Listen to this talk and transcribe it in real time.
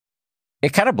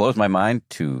It kind of blows my mind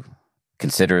to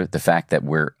consider the fact that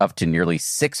we're up to nearly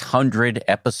 600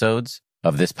 episodes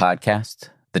of this podcast,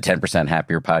 the 10%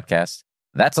 Happier podcast.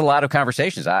 That's a lot of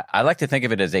conversations. I like to think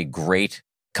of it as a great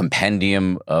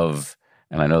compendium of,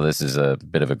 and I know this is a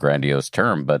bit of a grandiose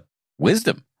term, but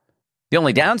wisdom. The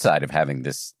only downside of having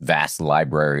this vast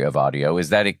library of audio is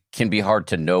that it can be hard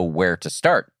to know where to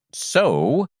start.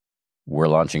 So we're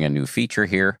launching a new feature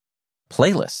here,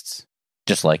 playlists.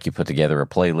 Just like you put together a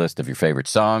playlist of your favorite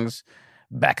songs.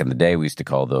 Back in the day, we used to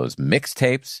call those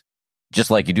mixtapes. Just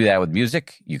like you do that with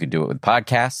music, you can do it with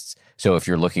podcasts. So if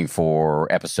you're looking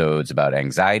for episodes about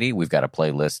anxiety, we've got a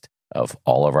playlist of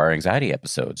all of our anxiety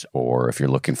episodes. Or if you're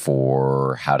looking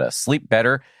for how to sleep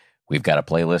better, we've got a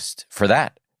playlist for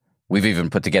that. We've even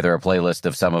put together a playlist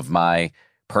of some of my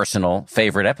personal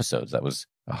favorite episodes. That was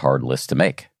a hard list to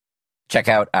make. Check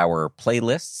out our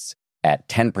playlists at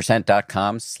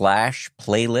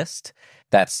 10%.com/playlist.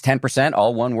 That's 10%,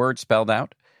 all one word spelled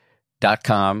out,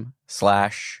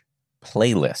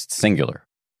 .com/playlist, singular.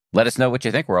 Let us know what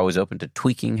you think. We're always open to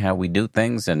tweaking how we do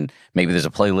things, and maybe there's a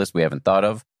playlist we haven't thought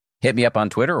of. Hit me up on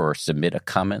Twitter or submit a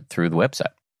comment through the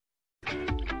website.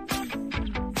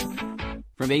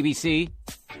 From ABC,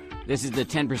 this is the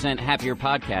 10% Happier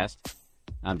podcast.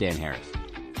 I'm Dan Harris.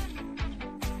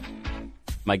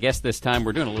 My guests this time,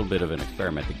 we're doing a little bit of an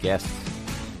experiment. The guests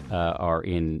are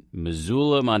in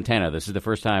Missoula, Montana. This is the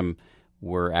first time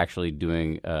we're actually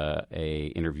doing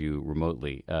a interview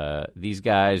remotely. These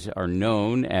guys are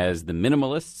known as the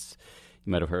Minimalists.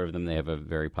 You might have heard of them. They have a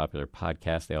very popular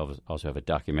podcast. They also have a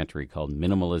documentary called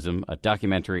Minimalism, a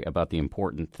documentary about the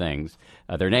important things.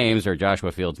 Their names are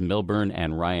Joshua Fields Millburn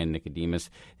and Ryan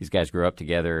Nicodemus. These guys grew up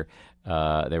together.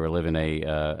 They were living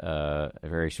a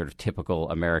very sort of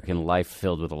typical American life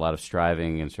filled with a lot of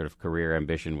striving and sort of career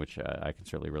ambition, which I can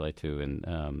certainly relate to,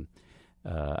 and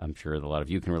I'm sure a lot of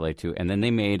you can relate to. And then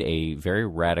they made a very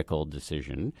radical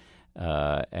decision.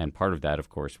 And part of that, of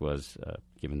course, was,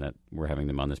 given that we're having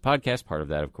them on this podcast, part of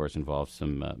that, of course, involves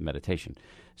some meditation.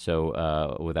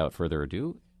 So without further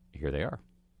ado, here they are.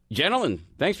 Gentlemen,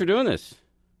 thanks for doing this.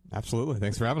 Absolutely.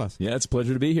 Thanks for having us. Yeah, it's a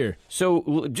pleasure to be here.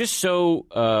 So just so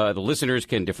the listeners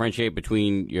can differentiate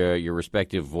between your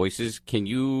respective voices, can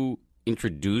you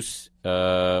introduce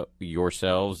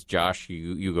yourselves? Josh,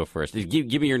 you go first.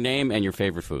 Give me your name and your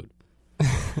favorite food.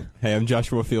 Hey, I'm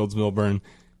Joshua Fields Millburn.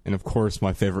 And, of course,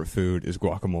 my favorite food is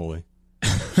guacamole.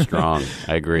 Strong.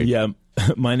 I agree. Yeah.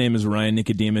 My name is Ryan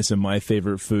Nicodemus, and my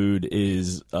favorite food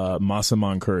is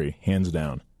massaman curry, hands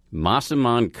down.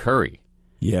 Massaman curry.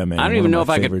 Yeah, man. I don't even know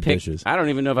if I could pick. Dishes. I don't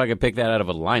even know if I could pick that out of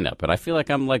a lineup, but I feel like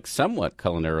I'm like somewhat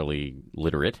culinarily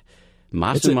literate.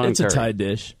 Massaman It's a Thai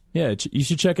dish. Yeah, you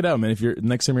should check it out, man. If you're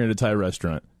next time you're at a Thai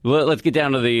restaurant. Well, let's get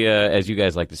down to the, as you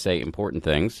guys like to say, important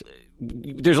things.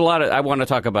 There's a lot of, I want to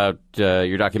talk about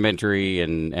your documentary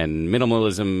and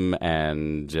minimalism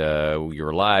and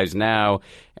your lives now,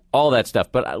 all that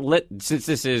stuff. But since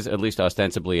this is at least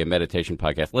ostensibly a meditation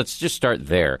podcast, let's just start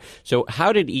there. So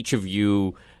how did each of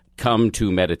you come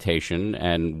to meditation,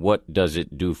 and what does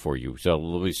it do for you? So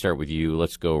let me start with you.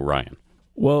 Let's go, Ryan.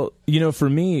 Well, for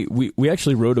me, we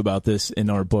actually wrote about this in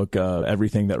our book,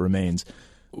 Everything That Remains.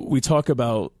 We talk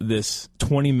about this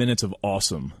 20 minutes of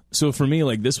awesome. So for me,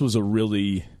 like, this was a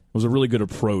really good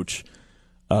approach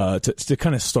to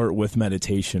kind of start with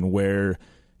meditation, where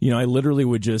I literally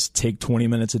would just take 20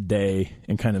 minutes a day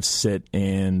and kind of sit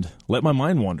and let my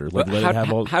mind wander. Like,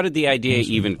 how did the idea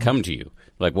even come to you?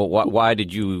 Like, why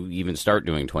did you even start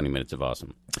doing 20 minutes of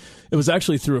awesome? It was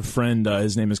actually through a friend.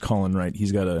 His name is Colin Wright.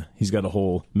 He's got a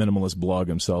whole minimalist blog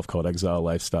himself called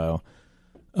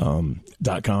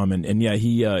ExileLifestyle.com. And yeah,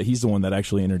 he's the one that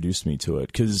actually introduced me to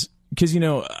it. Because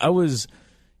I was,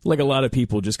 like a lot of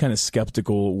people, just kind of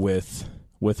skeptical with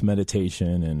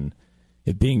meditation and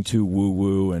it being too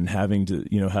woo-woo and having to,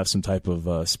 have some type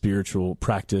of spiritual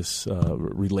practice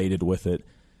related with it.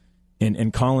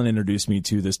 And Colin introduced me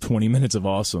to this 20 minutes of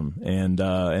awesome, and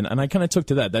I kind of took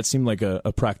to that. That seemed like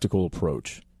a practical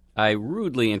approach. I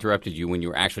rudely interrupted you when you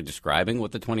were actually describing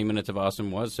what the 20 minutes of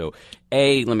awesome was. So,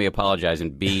 A, let me apologize,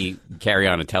 and B, carry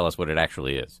on and tell us what it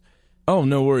actually is. Oh,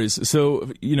 no worries.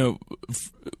 So,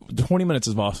 20 minutes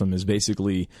of awesome is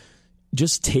basically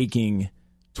just taking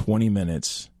 20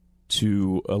 minutes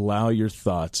to allow your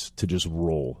thoughts to just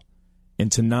roll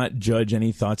and to not judge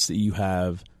any thoughts that you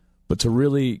have, but to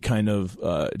really kind of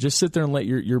just sit there and let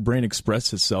your brain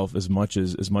express itself as much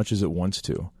as it wants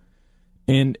to.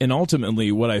 And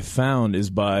ultimately, what I found is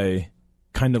by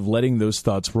kind of letting those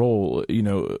thoughts roll,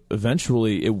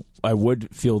 eventually I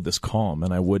would feel this calm,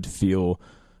 and I would feel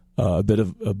a bit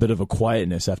of a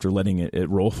quietness after letting it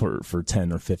roll for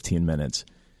 10 or 15 minutes.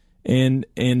 And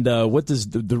what this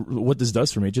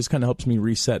does for me, it just kind of helps me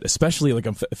reset, especially like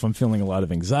if I'm feeling a lot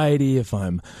of anxiety, if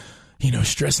I'm,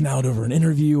 stressing out over an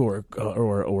interview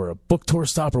or a book tour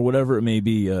stop or whatever it may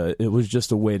be. It was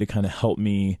just a way to kind of help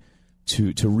me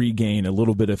to regain a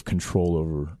little bit of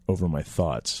control over my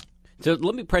thoughts. So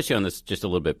let me press you on this just a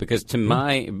little bit, because to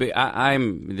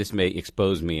this may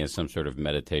expose me as some sort of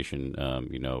meditation,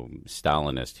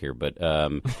 Stalinist here, but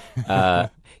I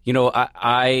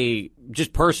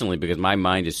just personally, because my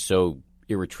mind is so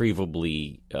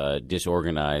irretrievably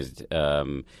disorganized,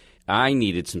 I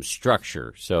needed some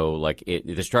structure. So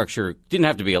the structure didn't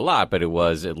have to be a lot, but it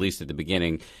was, at least at the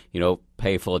beginning,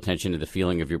 pay full attention to the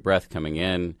feeling of your breath coming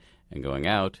in and going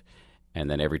out, and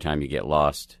then every time you get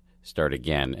lost, start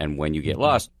again. And when you get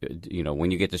lost, when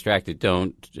you get distracted,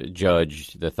 don't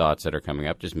judge the thoughts that are coming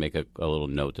up. Just make a little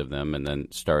note of them and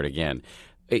then start again.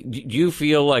 Do you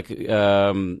feel like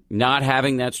not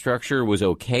having that structure was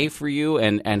okay for you?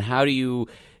 And how do you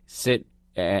sit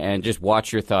and just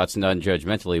watch your thoughts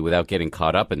non-judgmentally without getting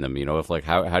caught up in them?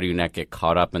 How do you not get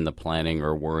caught up in the planning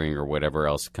or worrying or whatever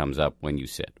else comes up when you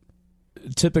sit?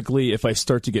 Typically, if I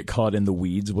start to get caught in the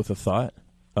weeds with a thought,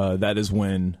 that is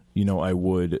when, I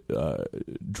would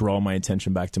draw my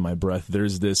attention back to my breath.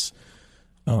 There's this,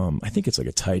 I think it's like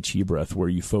a Tai Chi breath, where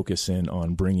you focus in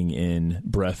on bringing in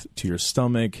breath to your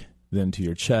stomach, then to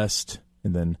your chest,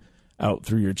 and then out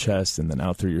through your chest, and then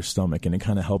out through your stomach. And it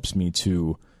kind of helps me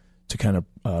to kind of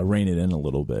rein it in a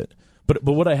little bit. But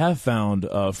what I have found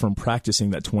from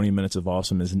practicing that 20 minutes of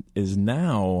awesome is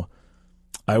now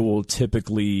I will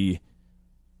typically,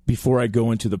 before I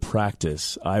go into the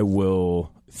practice, I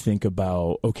will think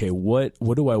about, okay, what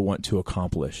do I want to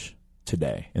accomplish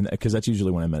today? And because that's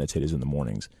usually when I meditate, is in the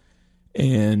mornings.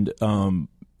 And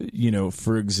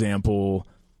for example,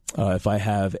 if I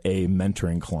have a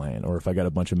mentoring client, or if I got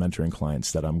a bunch of mentoring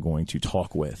clients that I'm going to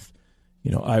talk with,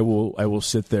 I will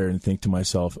sit there and think to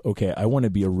myself, okay, I want to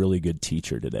be a really good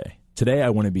teacher today. Today I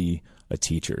want to be a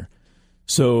teacher.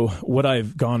 So what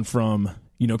I've gone from,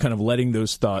 kind of letting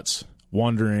those thoughts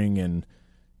wandering and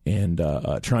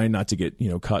trying not to get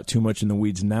caught too much in the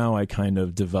weeds. Now I kind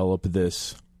of develop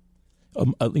this,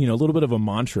 a little bit of a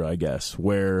mantra, I guess,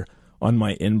 where on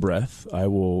my in breath I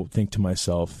will think to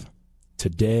myself,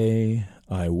 today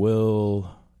I will,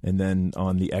 and then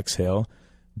on the exhale,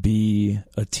 be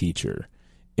a teacher.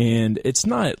 And it's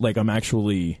not like I'm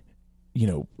actually,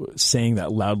 saying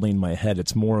that loudly in my head.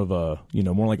 It's more of a,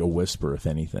 more like a whisper, if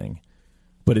anything.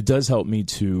 But it does help me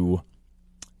to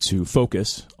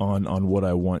focus on what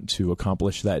I want to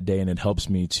accomplish that day, and it helps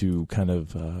me to kind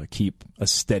of keep a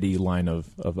steady line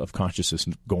of consciousness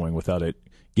going without it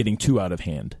getting too out of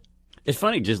hand. It's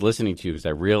funny just listening to you, because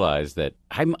I realize that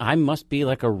I must be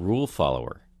like a rule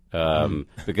follower,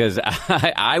 because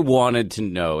I wanted to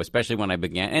know, especially when I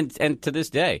began, and to this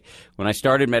day, when I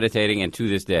started meditating, and to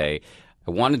this day,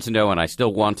 I wanted to know, and I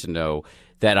still want to know,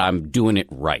 that I'm doing it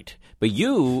right. But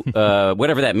you,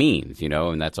 whatever that means,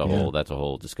 and that's a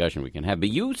whole discussion we can have. But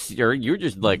you, sir, you're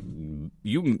just like,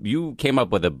 you came up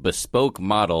with a bespoke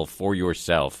model for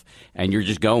yourself, and you're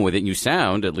just going with it. And you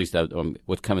sound, at least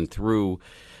what's coming through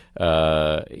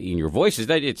in your voice, is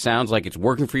that it sounds like it's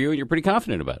working for you, and you're pretty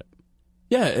confident about it.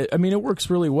 Yeah, I mean, it works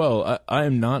really well. I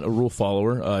am not a rule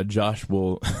follower. Josh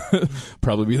will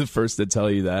probably be the first to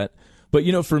tell you that. But,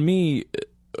 for me,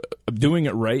 doing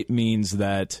it right means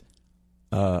that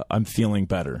I'm feeling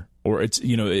better, or it's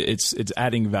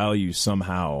adding value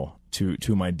somehow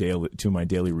to my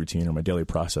daily routine or my daily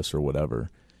process or whatever.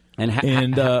 And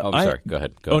sorry, go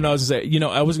ahead. No,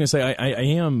 I was gonna say I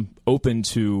am open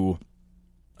to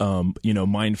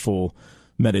mindful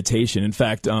meditation. In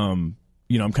fact, I'm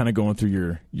kind of going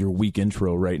through your week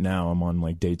intro right now. I'm on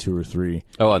like day 2 or 3.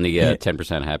 Oh, on the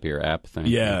 10% Happier app thing.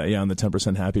 Yeah, on the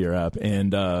 10% Happier app,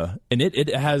 and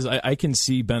it has, I can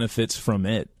see benefits from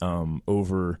it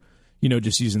over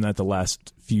just using that the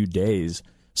last few days.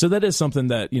 So that is something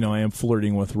that I am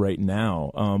flirting with right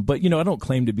now. But I don't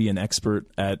claim to be an expert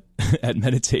at at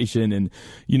meditation, and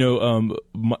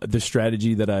the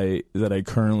strategy that I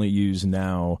currently use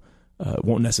now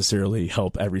won't necessarily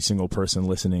help every single person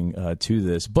listening to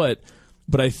this, but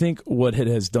I think what it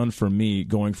has done for me,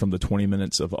 going from the 20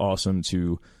 minutes of awesome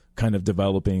to kind of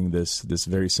developing this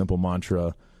very simple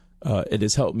mantra, it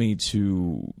has helped me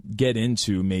to get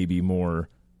into maybe a more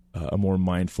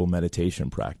mindful meditation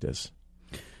practice.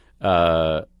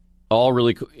 All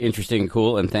really interesting and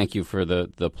cool, and thank you for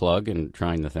the plug and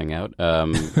trying the thing out.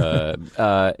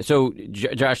 So,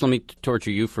 Josh, let me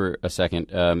torture you for a second.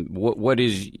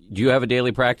 Do you have a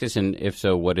daily practice, and if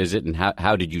so, what is it, and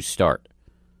how did you start?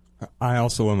 I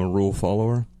also am a rule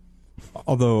follower,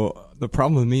 although the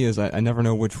problem with me is I never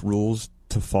know which rules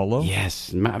to follow.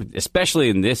 Yes, especially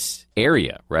in this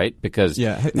area, right? Because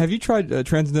have you tried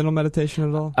transcendental meditation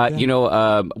at all?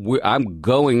 I'm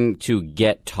going to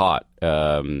get taught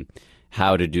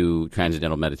how to do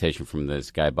transcendental meditation from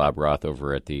this guy Bob Roth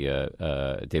over at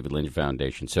the David Lynch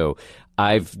Foundation. So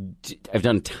I've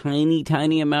done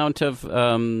tiny amount of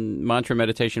mantra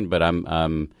meditation, but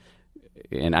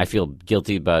and I feel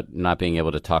guilty about not being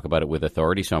able to talk about it with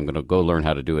authority, so I'm going to go learn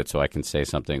how to do it so I can say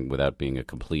something without being a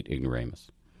complete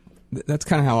ignoramus. That's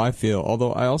kind of how I feel,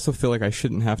 although I also feel like I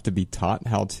shouldn't have to be taught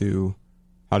how to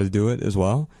do it as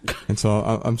well. And so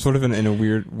I'm sort of in a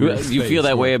weird you feel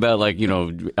that way about, like,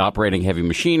 operating heavy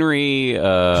machinery,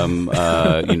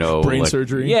 brain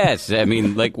surgery? Yes. I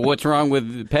mean, like, what's wrong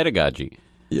with pedagogy?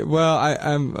 Yeah, well,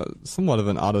 I'm somewhat of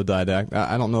an autodidact.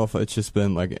 I don't know if it's just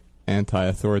been, like,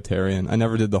 anti-authoritarian. I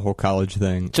never did the whole college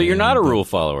thing. So you're not a rule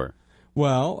follower?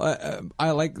 Well,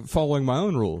 I like following my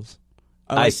own rules.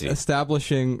 I see.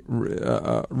 Establishing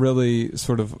really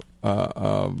sort of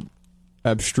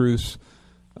abstruse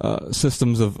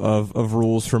systems of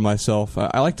rules for myself.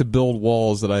 I like to build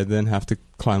walls that I then have to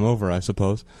climb over, I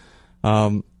suppose.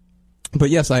 But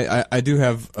yes, I do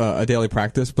have a daily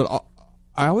practice, but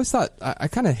I always thought I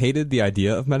kind of hated the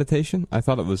idea of meditation. I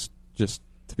thought it was just,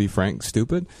 to be frank,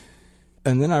 stupid.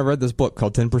 And then I read this book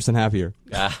called 10% Happier.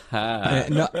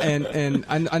 and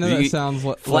I know that sounds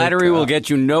like... Flattery will get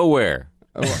you nowhere.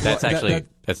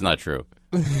 That's not true.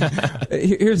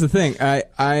 Here's the thing.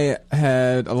 I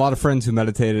had a lot of friends who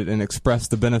meditated and expressed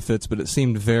the benefits, but it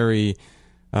seemed very...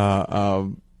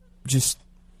 it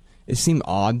seemed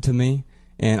odd to me.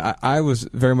 And I was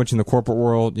very much in the corporate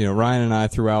world. Ryan and I,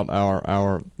 throughout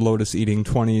our lotus-eating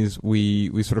 20s,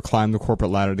 we sort of climbed the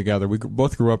corporate ladder together. We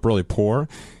both grew up really poor,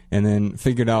 and then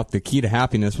figured out the key to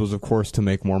happiness was, of course, to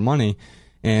make more money.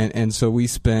 And so we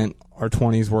spent our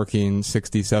 20s working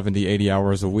 60, 70, 80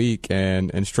 hours a week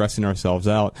and stressing ourselves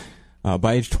out.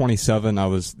 By age 27, I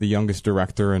was the youngest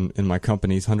director in my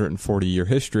company's 140-year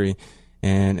history.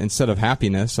 And instead of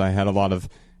happiness, I had a lot of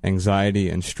anxiety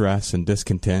and stress and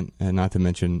discontent, and not to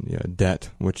mention debt,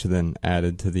 which then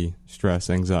added to the stress,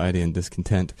 anxiety, and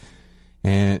discontent.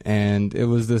 And it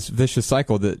was this vicious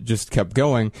cycle that just kept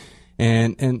going.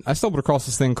 And I stumbled across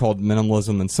this thing called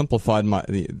minimalism and simplified at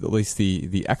least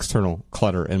the external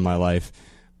clutter in my life.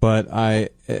 But I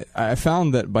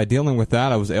found that by dealing with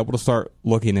that, I was able to start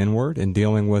looking inward and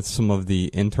dealing with some of the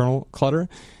internal clutter.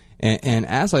 And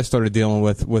as I started dealing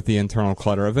with the internal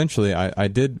clutter, eventually I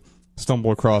did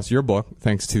stumble across your book,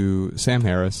 thanks to Sam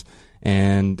Harris,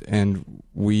 and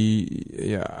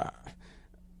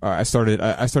I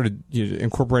started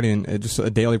incorporating just a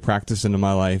daily practice into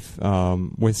my life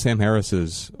with Sam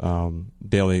Harris's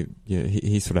daily.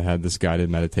 He sort of had this guided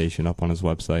meditation up on his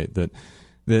website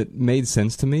that made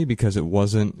sense to me because it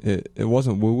wasn't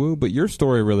woo woo. But your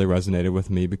story really resonated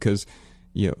with me because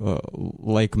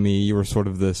like me, you were sort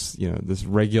of this this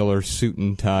regular suit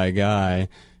and tie guy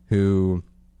who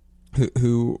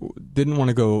didn't want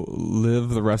to go live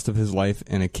the rest of his life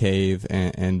in a cave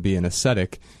and be an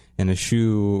ascetic and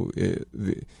eschew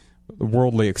the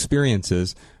worldly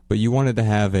experiences, but you wanted to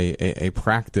have a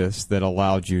practice that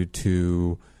allowed you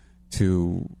to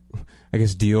I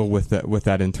guess deal with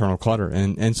that internal clutter.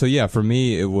 And so yeah, for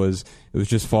me it was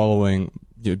just following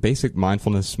basic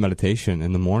mindfulness meditation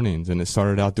in the mornings, and it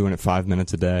started out doing it 5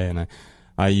 minutes a day, and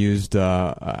I used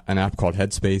an app called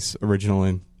Headspace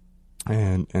originally.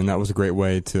 And that was a great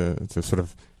way to sort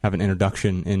of have an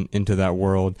introduction into that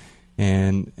world.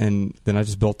 And then I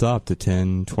just built up to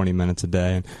 10, 20 minutes a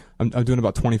day. And I'm doing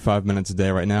about 25 minutes a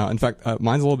day right now. In fact,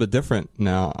 mine's a little bit different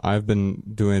now. I've been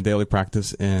doing a daily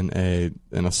practice in a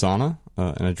sauna,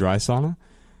 in a dry sauna.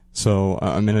 So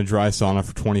I'm in a dry sauna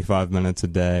for 25 minutes a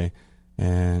day,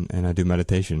 and I do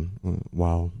meditation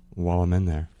while I'm in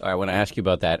there. I want to ask you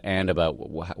about that and about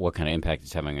what kind of impact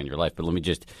it's having on your life. But let me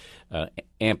just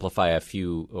amplify a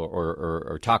few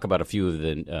or talk about a few of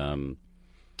the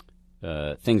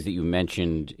things that you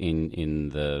mentioned in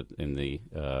the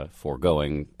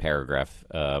foregoing paragraph.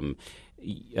 Sam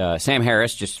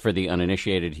Harris, just for the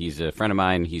uninitiated, he's a friend of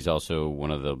mine. He's also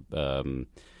one of the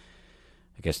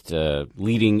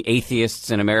leading atheists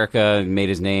in America, made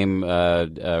his name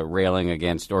railing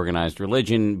against organized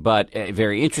religion. But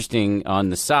very interesting, on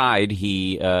the side,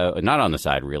 he not on the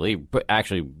side really, but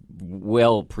actually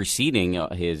well preceding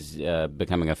his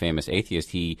becoming a famous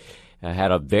atheist, he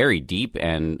had a very deep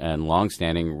and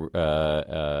long-standing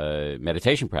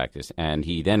meditation practice, and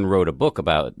he then wrote a book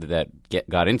about that.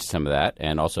 Got into some of that,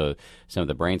 and also some of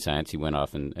the brain science. He went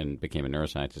off and became a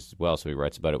neuroscientist as well. So he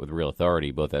writes about it with real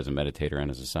authority, both as a meditator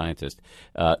and as a scientist.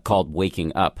 Called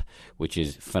 "Waking Up," which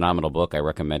is a phenomenal book. I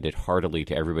recommend it heartily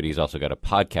to everybody. He's also got a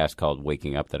podcast called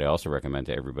 "Waking Up" that I also recommend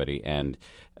to everybody, and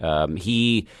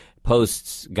he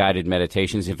posts guided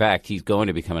meditations. In fact, he's going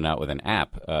to be coming out with an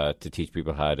app to teach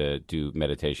people how to do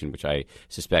meditation, which I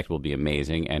suspect will be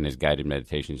amazing, and his guided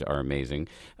meditations are amazing.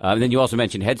 And then you also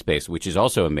mentioned Headspace, which is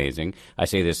also amazing. I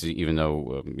say this even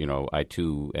though I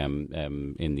too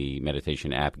am in the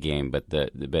meditation app game, but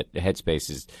but Headspace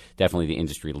is definitely the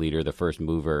industry leader, the first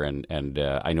mover, and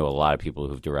I know a lot of people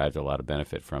who've derived a lot of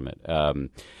benefit from it.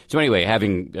 So anyway,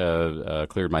 having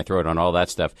cleared my throat on all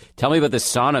that stuff, tell me about the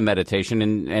sauna meditation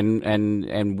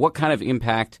and what kind of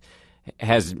impact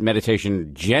has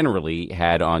meditation generally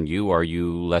had on you? Are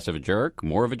you less of a jerk,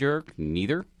 more of a jerk,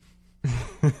 neither?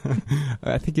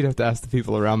 I think you'd have to ask the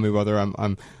people around me whether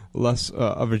I'm less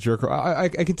of a jerk. I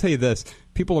can tell you this: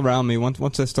 people around me,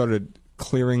 once I started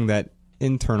clearing that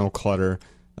internal clutter,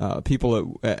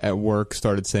 people at work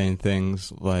started saying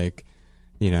things like,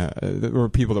 there were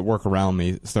people that work around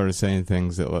me started saying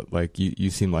things that like, you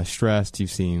seem less stressed, you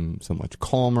seem so much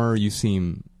calmer, you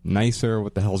seem nicer,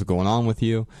 what the hell's going on with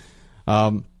you?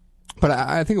 But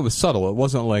I think it was subtle. It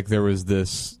wasn't like there was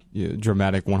this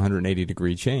dramatic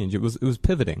 180-degree change. It was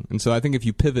pivoting. And so I think if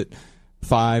you pivot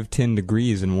 5-10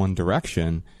 degrees in one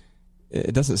direction,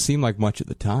 it doesn't seem like much at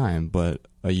the time, but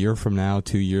a year from now,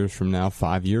 2 years from now,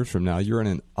 5 years from now, you're in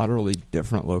an utterly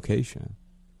different location.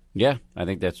 Yeah, I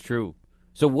think that's true.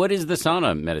 So what is the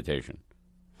sauna meditation?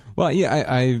 Well, yeah,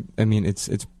 I mean, it's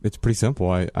pretty simple.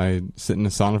 I sit in a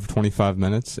sauna for 25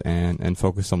 minutes and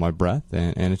focus on my breath,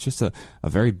 and it's just a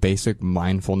very basic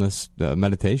mindfulness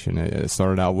meditation. It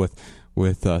started out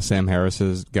with Sam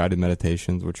Harris's guided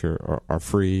meditations, which are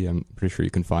free. I'm pretty sure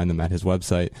you can find them at his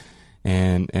website.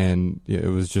 And it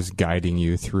was just guiding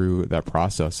you through that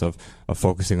process of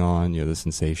focusing on the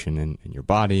sensation in your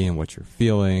body and what you're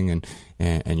feeling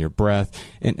and your breath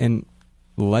and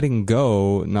letting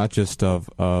go, not just of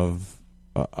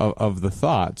the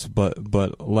thoughts,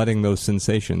 but letting those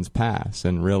sensations pass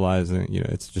and realizing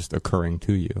it's just occurring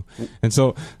to you. And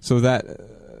so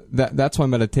that's my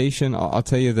meditation. I'll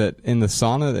tell you that in the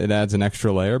sauna it adds an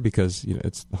extra layer because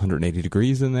it's 180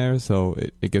 degrees in there, so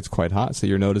it gets quite hot. So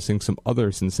you're noticing some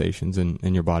other sensations in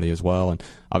your body as well, and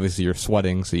obviously you're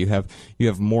sweating, so you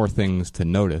have more things to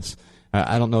notice.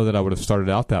 I don't know that I would have started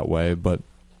out that way, but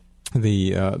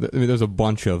there's a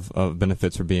bunch of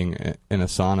benefits for being in a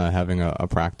sauna, having a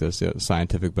practice,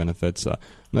 scientific benefits. I'm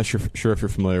not sure if you're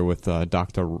familiar with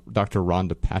Dr.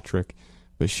 Rhonda Patrick,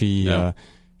 but she's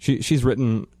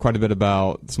written quite a bit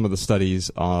about some of the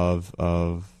studies of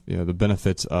the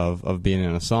benefits of being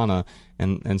in a sauna,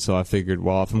 and so I figured,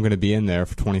 well, if I'm going to be in there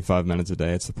for 25 minutes a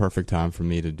day, it's the perfect time for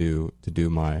me to do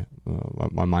my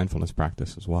mindfulness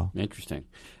practice as well. Interesting.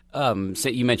 So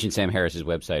you mentioned Sam Harris's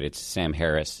website. It's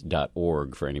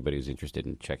samharris.org for anybody who's interested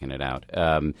in checking it out.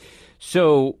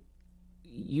 So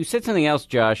you said something else,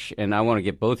 Josh, and I want to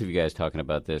get both of you guys talking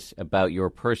about this, about your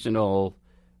personal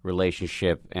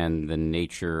relationship and the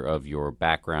nature of your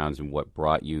backgrounds and what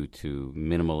brought you to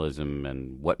minimalism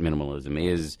and what minimalism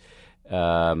is.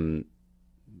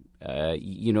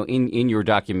 In your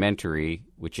documentary,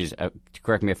 which is,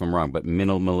 correct me if I'm wrong, but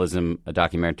Minimalism, a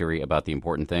documentary about the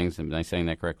important things. Am I saying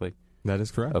that correctly? That is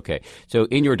correct. Okay. So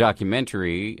in your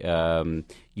documentary,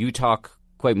 you talk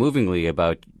quite movingly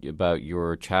about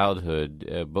your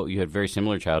childhood. But you had very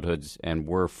similar childhoods and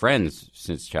were friends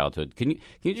since childhood. Can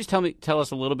you just tell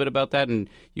us a little bit about that? And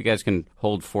you guys can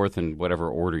hold forth in whatever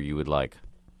order you would like.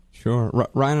 Sure.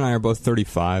 Ryan and I are both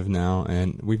 35 now,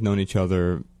 and we've known each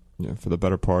other for the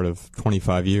better part of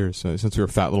 25 years, since we were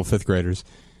fat little fifth graders.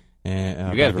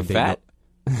 And you guys were fat?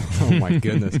 Oh, my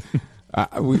goodness.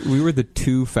 We were the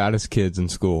two fattest kids in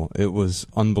school. It was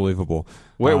unbelievable.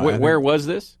 Where was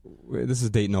this? This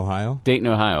is Dayton, Ohio. Dayton,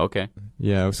 Ohio, okay.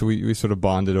 Yeah, so we sort of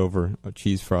bonded over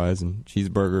cheese fries and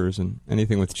cheeseburgers and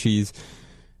anything with cheese.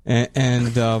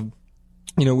 And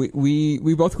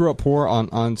we both grew up poor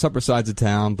on separate sides of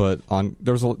town, but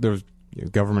there was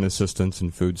government assistance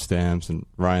and food stamps, and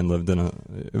Ryan lived in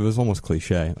it was almost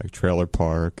cliche, like trailer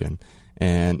park,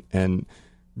 and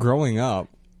growing up,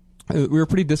 we were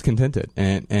pretty discontented.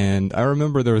 And I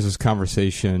remember there was this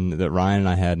conversation that Ryan and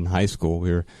I had in high school.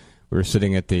 We were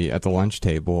sitting at the lunch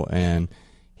table, and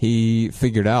he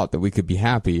figured out that we could be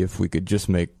happy if we could just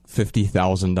make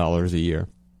 $50,000 a year.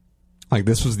 like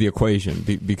this was the equation,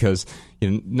 because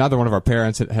neither one of our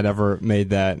parents had ever made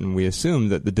that, and we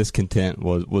assumed that the discontent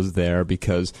was there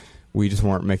because we just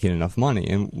weren't making enough money.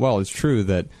 And while it's true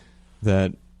that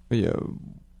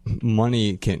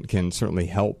money can certainly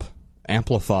help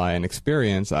amplify an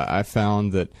experience, I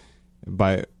found that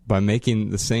by making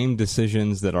the same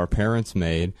decisions that our parents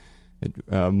made,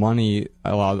 money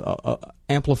allowed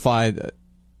amplified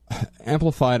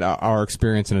our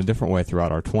experience in a different way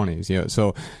throughout our 20s.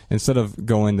 So instead of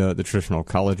going the traditional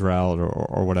college route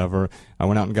or whatever, I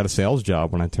went out and got a sales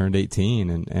job when I turned 18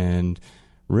 and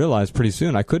realized pretty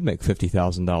soon I could make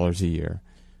 $50,000 a year.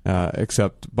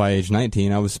 Except by age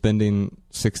 19, I was spending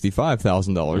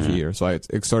 $65,000 a year. So I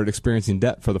started experiencing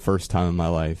debt for the first time in my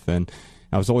life, and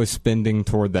I was always spending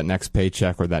toward that next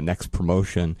paycheck or that next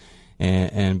promotion.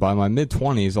 And by my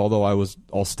mid-20s, although I was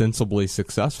ostensibly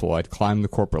successful, I'd climbed the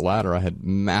corporate ladder. I had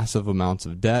massive amounts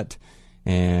of debt,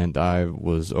 and I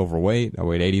was overweight. I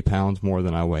weighed 80 pounds more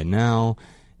than I weigh now,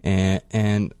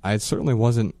 and I certainly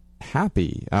wasn't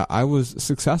happy. I was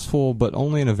successful, but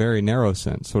only in a very narrow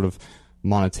sense, sort of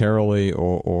monetarily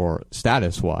or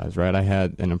status-wise, right? I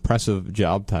had an impressive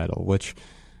job title, which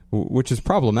is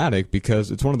problematic because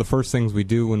it's one of the first things we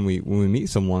do when we meet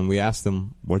someone. We ask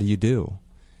them, "What do you do?"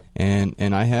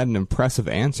 And I had an impressive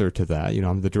answer to that.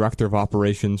 I'm the director of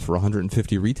operations for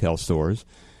 150 retail stores,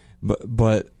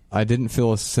 but I didn't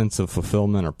feel a sense of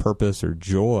fulfillment or purpose or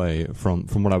joy from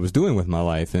what I was doing with my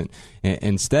life, and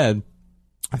instead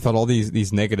I felt all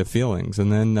these negative feelings.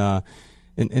 And then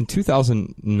in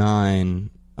 2009,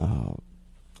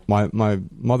 my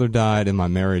mother died and my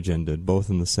marriage ended, both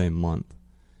in the same month.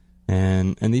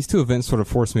 And these two events sort of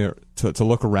forced me to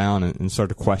look around and start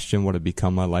to question what had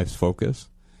become my life's focus.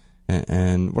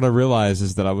 And what I realized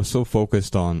is that I was so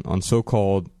focused on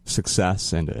so-called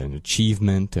success and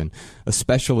achievement, and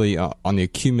especially on the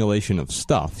accumulation of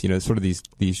stuff, sort of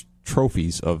these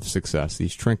trophies of success,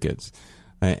 these trinkets.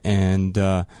 And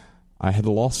I had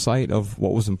lost sight of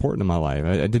what was important in my life.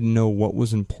 I didn't know what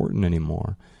was important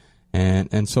anymore.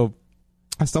 And so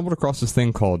I stumbled across this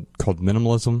thing called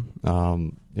minimalism,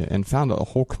 and found a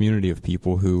whole community of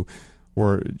people who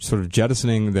were sort of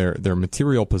jettisoning their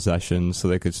material possessions so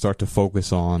they could start to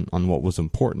focus on what was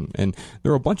important. And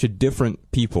there were a bunch of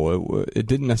different people. It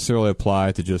didn't necessarily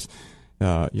apply to just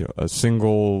a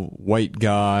single white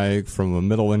guy from a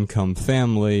middle-income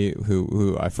family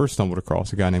who I first stumbled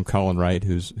across, a guy named Colin Wright,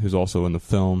 who's also in the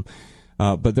film.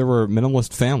 But there were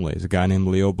minimalist families, a guy named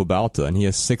Leo Babalta, and he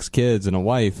has 6 kids and a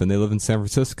wife, and they live in San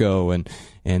Francisco, and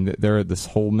they're this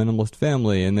whole minimalist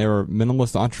family, and they were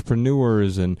minimalist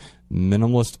entrepreneurs and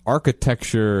minimalist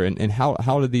architecture, and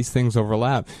how did these things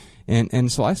overlap?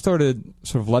 And so I started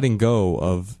sort of letting go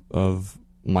of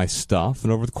my stuff,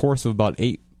 and over the course of about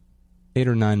 8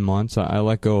 or 9 months, I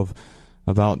let go of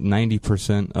about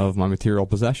 90% of my material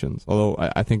possessions. Although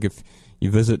I think if you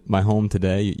visit my home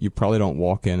today, you probably don't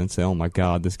walk in and say, "Oh my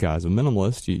God, this guy's a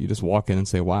minimalist." You just walk in and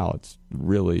say, "Wow, it's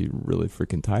really, really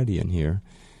freaking tidy in here."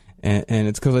 And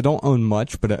it's because I don't own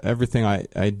much, but everything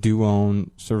I do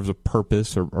own serves a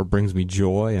purpose or brings me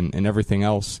joy, and everything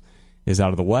else is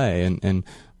out of the way. And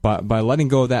by letting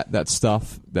go of that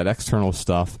stuff, that external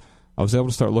stuff, I was able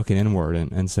to start looking inward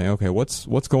and say, okay,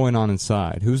 what's going on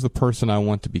inside? Who's the person I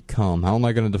want to become? How am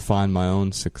I going to define my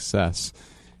own success?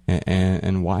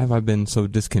 And why have I been so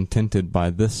discontented by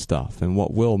this stuff? And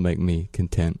what will make me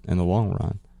content in the long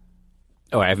run?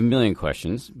 Oh, I have a million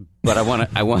questions, but I want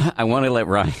to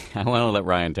let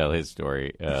Ryan tell his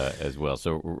story as well.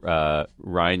 So,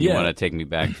 Ryan, you want to take me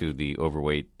back to the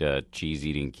overweight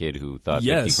cheese-eating kid who thought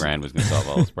 $50,000 was going to solve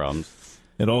all his problems?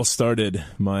 It all started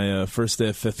my first day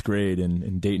of 5th grade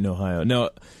in Dayton, Ohio. No,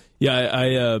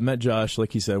 I met Josh,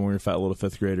 like he said, when we were fat little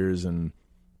 5th graders, and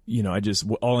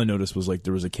all I noticed was like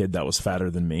there was a kid that was fatter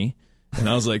than me, and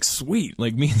I was like, sweet,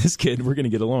 like me and this kid, we're gonna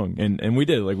get along, and we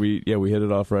did. Like we hit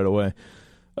it off right away.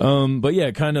 But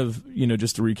yeah, kind of,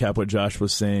 just to recap what Josh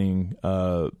was saying,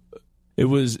 it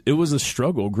was a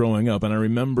struggle growing up, and I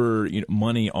remember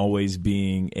money always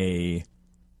being a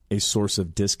source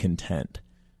of discontent.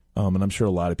 And I'm sure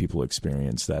a lot of people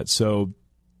experience that. So,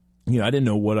 I didn't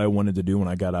know what I wanted to do when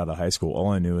I got out of high school. All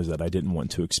I knew is that I didn't want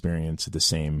to experience the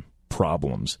same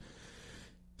problems.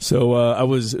 So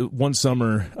one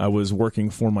summer I was working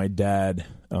for my dad.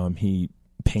 He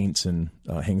paints and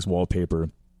hangs wallpaper,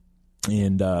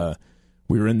 and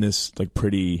we were in this like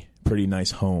pretty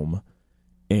nice home,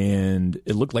 and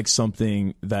it looked like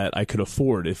something that I could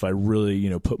afford if I really,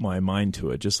 put my mind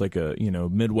to it, just like a,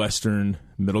 Midwestern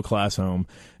middle class home.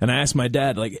 And I asked my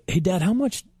dad, like, "Hey Dad, how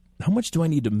much do I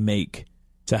need to make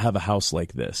to have a house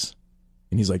like this?"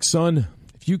 And he's like, "Son,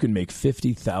 if you can make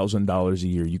 $50,000 a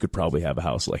year, you could probably have a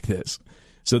house like this.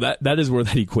 So that is where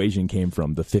that equation came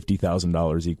from, the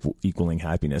 $50,000 equaling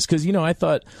happiness. Because, I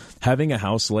thought having a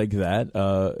house like that,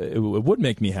 it would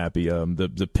make me happy.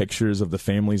 The pictures of the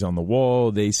families on the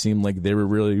wall, they seemed like they were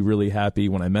really, really happy.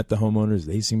 When I met the homeowners,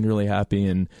 they seemed really happy.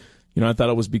 And, I thought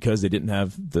it was because they didn't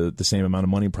have the same amount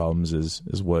of money problems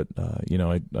as what,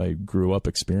 I grew up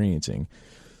experiencing.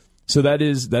 So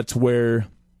that's where,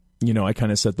 I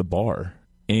kind of set the bar.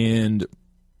 And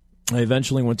I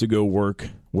eventually went to go work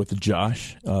with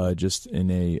Josh, just in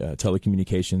a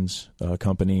telecommunications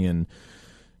company, and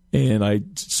I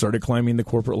started climbing the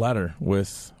corporate ladder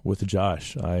with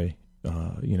Josh. I,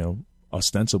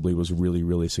 ostensibly was really,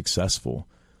 really successful.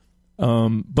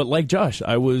 But like Josh,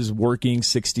 I was working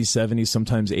 60, 70,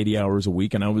 sometimes 80 hours a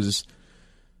week, and I was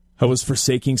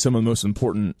forsaking some of the most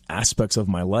important aspects of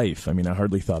my life. I mean, I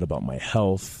hardly thought about my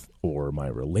health or my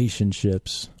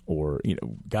relationships or,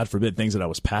 God forbid, things that I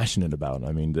was passionate about.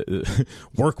 I mean,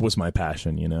 work was my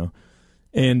passion,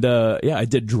 And, I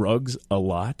did drugs a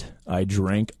lot. I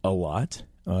drank a lot.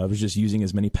 I was just using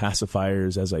as many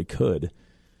pacifiers as I could.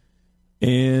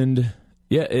 And,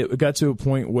 it got to a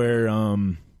point where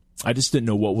I just didn't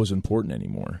know what was important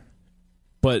anymore.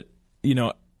 But,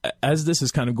 as this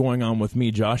is kind of going on with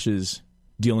me, Josh is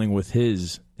dealing with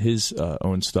his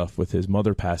own stuff, with his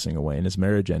mother passing away and his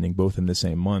marriage ending both in the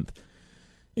same month.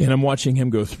 And I'm watching him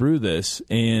go through this.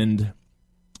 And,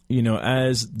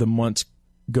 as the months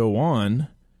go on,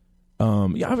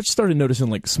 I started noticing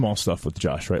like small stuff with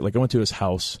Josh, right? Like I went to his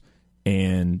house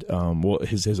and,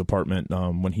 his apartment,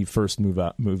 when he first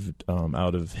moved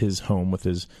out of his home with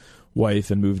his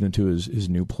wife and moved into his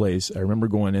new place. I remember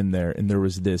going in there and there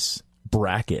was this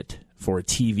bracket for a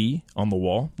TV on the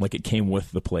wall. Like it came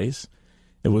with the place.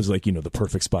 It was like, the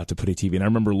perfect spot to put a TV. And I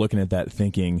remember looking at that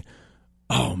thinking,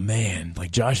 oh man, like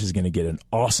Josh is going to get an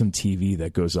awesome TV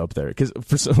that goes up there. Cause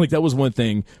that was one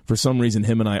thing, for some reason,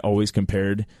 him and I always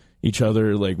compared each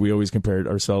other. Like we always compared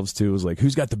ourselves to, was like,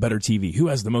 who's got the better TV? Who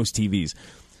has the most TVs?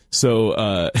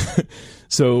 So,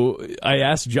 so I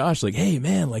asked Josh, like, hey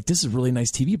man, like this is a really nice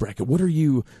TV bracket. What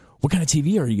kind of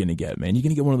TV are you going to get, man? You're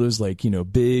going to get one of those like,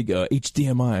 big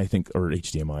HDMI, I think, or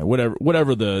HDMI,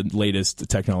 whatever the latest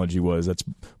technology was. That's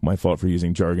my fault for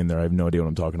using jargon there. I have no idea what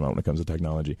I'm talking about when it comes to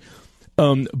technology.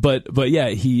 But yeah,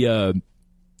 he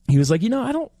was like,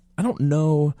 I don't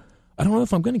know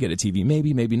if I'm going to get a TV.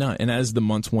 Maybe, maybe not. And as the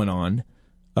months went on,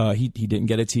 he didn't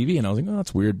get a TV, and I was like, oh,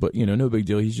 that's weird, but no big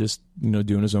deal. He's just,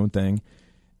 doing his own thing.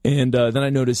 And, then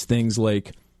I noticed things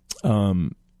like,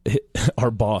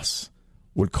 our boss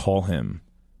would call him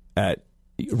at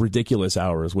ridiculous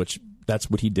hours, which that's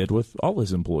what he did with all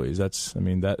his employees. That's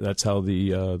how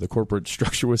the corporate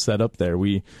structure was set up there.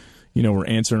 We, were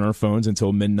answering our phones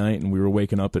until midnight, and we were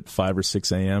waking up at 5 or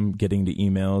 6 a.m., getting to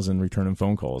emails and returning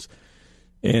phone calls.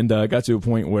 And got to a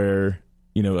point where,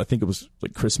 I think it was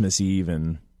like Christmas Eve,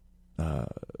 and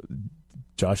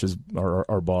Josh's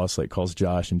our boss like calls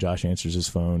Josh, and Josh answers his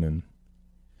phone,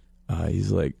 and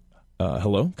he's like,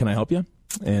 hello, can I help you?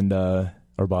 And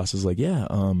our boss is like, yeah,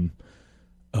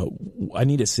 I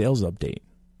need a sales update.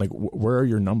 Like, where are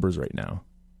your numbers right now?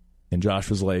 And Josh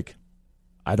was like,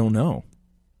 I don't know.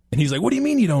 And he's like, what do you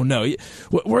mean you don't know?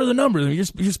 Where are the numbers? I mean,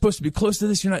 you're supposed to be close to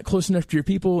this. You're not close enough to your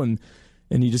people. And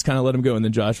you just kind of let him go. And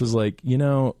then Josh was like,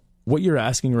 what you're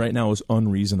asking right now is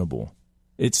unreasonable.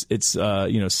 It's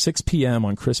 6 p.m.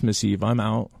 on Christmas Eve. I'm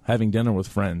out having dinner with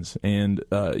friends, and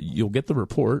you'll get the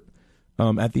report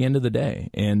at the end of the day.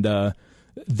 And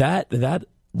that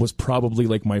was probably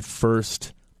like my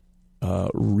first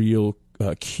real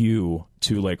cue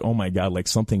to like, oh my God, like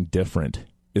something different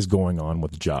is going on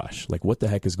with Josh. Like, what the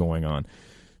heck is going on?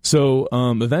 So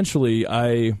eventually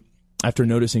after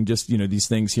noticing just, these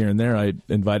things here and there, I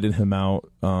invited him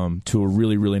out to a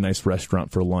really, really nice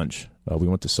restaurant for lunch. We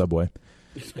went to Subway.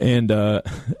 And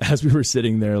as we were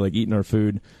sitting there, like eating our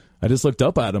food, I just looked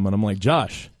up at him and I'm like,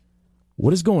 Josh,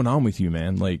 what is going on with you,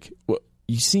 man? Like,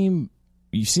 you seem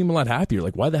a lot happier.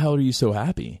 Like, why the hell are you so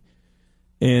happy?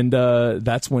 And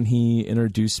that's when he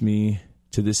introduced me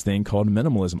to this thing called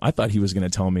minimalism. I thought he was going to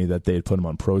tell me that they had put him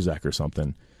on Prozac or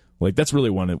something. Like, that's really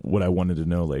what I wanted to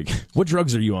know. Like, what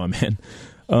drugs are you on, man?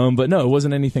 But no, it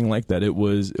wasn't anything like that. It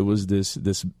was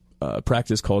this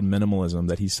practice called minimalism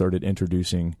that he started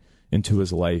introducing into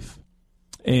his life.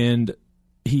 And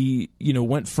he,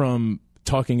 went from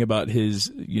talking about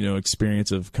his,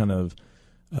 experience of kind of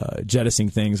jettisoning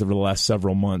things over the last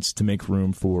several months to make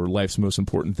room for life's most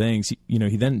important things. He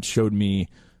then showed me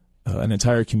an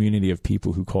entire community of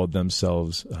people who called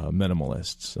themselves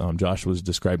minimalists. Josh was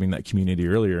describing that community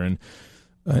earlier,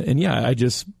 and yeah, I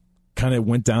just kind of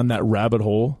went down that rabbit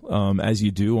hole, as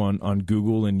you do on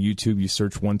Google and YouTube. You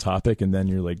search one topic and then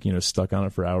you're like, stuck on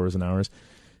it for hours and hours.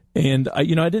 And I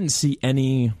didn't see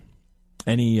any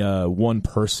one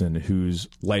person whose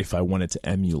life I wanted to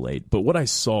emulate. But what I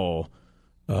saw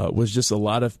was just a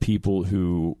lot of people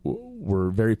who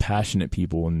were very passionate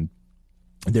people, and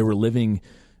they were living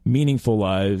meaningful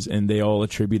lives, and they all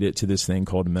attribute it to this thing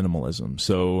called minimalism.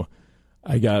 So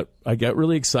I got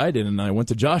really excited, and I went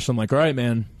to Josh. I'm like, all right,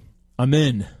 man, I'm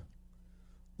in.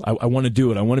 I want to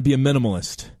do it. I want to be a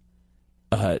minimalist.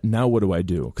 Now what do I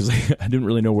do? Because I didn't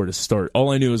really know where to start.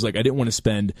 All I knew was, like, I didn't want to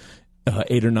spend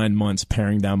 8 or 9 months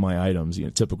paring down my items.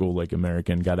 Typical, like,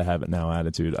 American got to have it now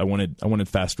attitude. I wanted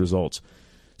fast results.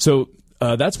 So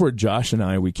that's where Josh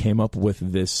and we came up with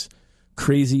this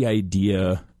crazy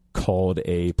idea called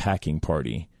a packing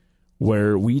party,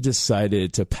 where we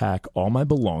decided to pack all my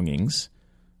belongings.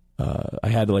 I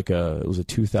had it was a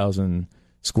 2,000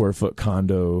 square foot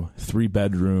condo, 3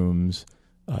 bedrooms,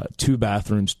 2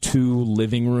 bathrooms, 2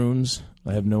 living rooms.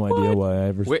 I have no idea why I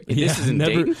ever. Wait, this is in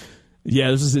Dayton?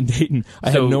 Yeah, this is in Dayton. I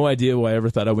have no idea why I ever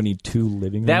thought I would need 2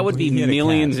 living rooms. That would be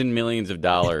millions and millions of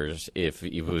dollars if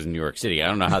it was in New York City. I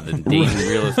don't know how the Dayton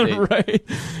real estate. Right.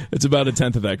 It's about a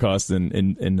tenth of that cost in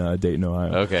Dayton,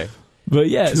 Ohio. Okay. But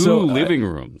yeah, 2 living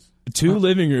rooms. 2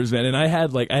 living rooms, man, and I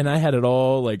had it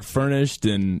all like furnished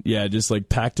and just like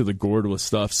packed to the gourd with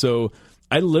stuff. So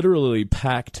I literally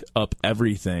packed up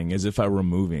everything as if I were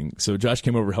moving. So Josh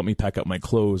came over, helped me pack up my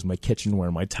clothes, my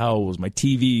kitchenware, my towels, my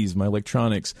TVs, my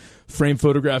electronics, framed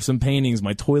photographs and paintings,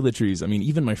 my toiletries. I mean,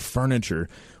 even my furniture.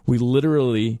 We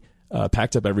literally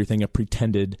packed up everything and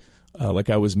pretended like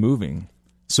I was moving.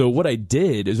 So what I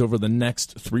did is, over the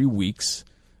next 3 weeks,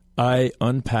 I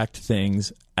unpacked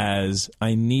things as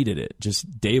I needed it,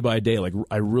 just day by day. Like,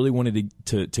 I really wanted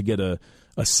to get a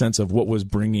sense of what was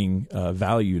bringing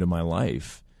value to my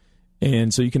life.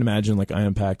 And so you can imagine, like, I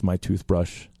unpacked my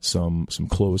toothbrush, some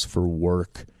clothes for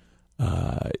work.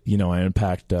 I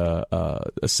unpacked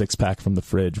a 6-pack from the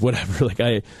fridge, whatever. Like,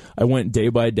 I went day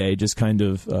by day, just kind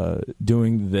of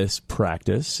doing this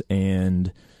practice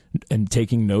and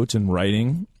taking notes and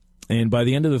writing. And by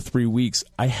the end of the 3 weeks,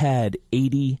 I had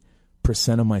 80%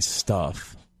 of my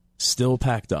stuff still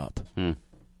packed up. And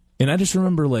I just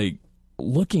remember, like,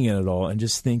 looking at it all and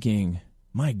just thinking,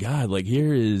 my God, like,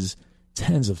 here is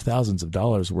tens of thousands of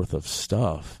dollars worth of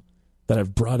stuff that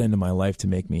I've brought into my life to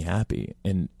make me happy,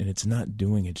 and it's not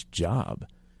doing its job.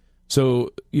 So,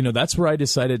 that's where I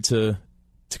decided to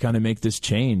kind of make this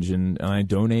change, and I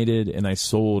donated and I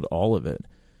sold all of it.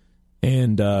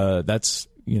 And that's,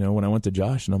 when I went to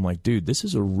Josh, and I'm like, dude, this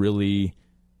is a really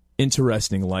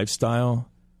interesting lifestyle.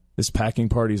 This packing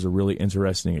party is a really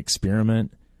interesting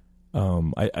experiment.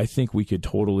 I think we could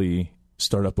totally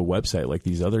start up a website like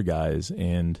these other guys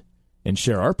and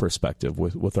share our perspective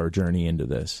with our journey into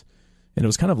this. And it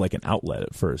was kind of like an outlet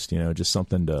at first, just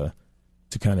something to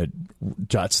kind of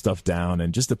jot stuff down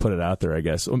and just to put it out there, I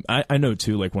guess. I know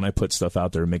too, like, when I put stuff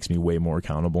out there, it makes me way more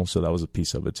accountable. So that was a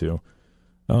piece of it too.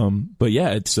 But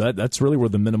yeah, that's really where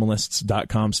the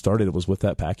Minimalists.com started. It was with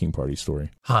that packing party story.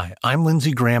 Hi, I'm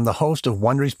Lindsey Graham, the host of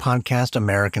Wondery's podcast,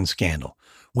 American Scandal.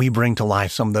 We bring to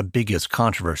life some of the biggest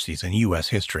controversies in U.S.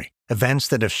 history, events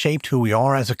that have shaped who we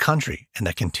are as a country and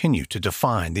that continue to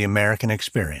define the American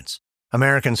experience.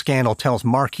 American Scandal tells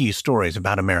marquee stories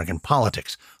about American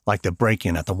politics, like the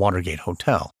break-in at the Watergate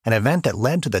Hotel, an event that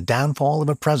led to the downfall of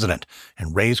a president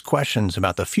and raised questions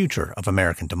about the future of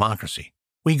American democracy.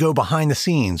 We go behind the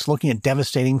scenes looking at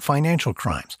devastating financial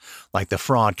crimes, like the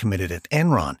fraud committed at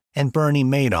Enron and Bernie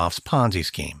Madoff's Ponzi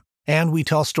scheme. And we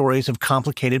tell stories of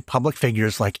complicated public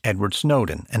figures like Edward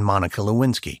Snowden and Monica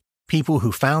Lewinsky, people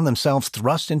who found themselves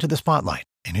thrust into the spotlight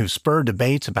and who spurred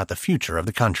debates about the future of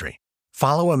the country.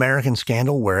 Follow American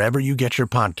Scandal wherever you get your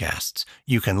podcasts.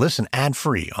 You can listen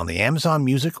ad-free on the Amazon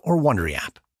Music or Wondery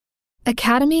app.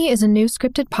 Academy is a new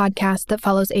scripted podcast that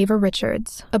follows Ava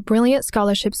Richards, a brilliant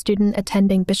scholarship student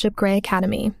attending Bishop Gray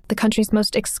Academy, the country's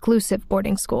most exclusive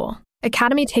boarding school.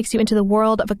 Academy takes you into the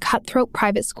world of a cutthroat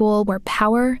private school where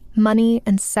power, money,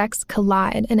 and sex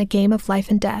collide in a game of life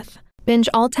and death. Binge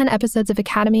all 10 episodes of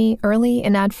Academy early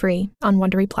and ad-free on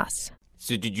Wondery Plus.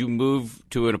 So did you move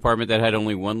to an apartment that had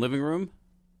only one living room?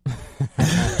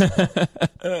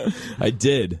 I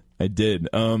did. And did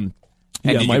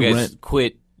you guys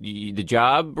quit the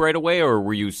job right away, or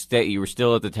were you were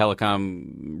still at the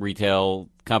telecom retail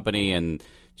company and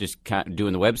just kind of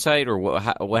doing the website, or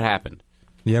what happened?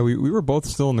 Yeah, we were both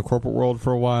still in the corporate world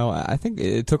for a while. I think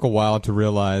it took a while to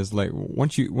realize, like,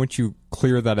 once you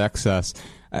clear that excess,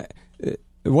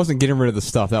 it wasn't getting rid of the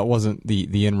stuff. That wasn't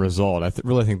the end result. I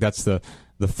really think that's the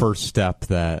the first step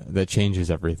that changes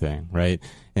everything, right?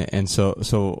 And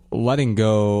so letting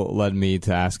go led me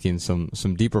to asking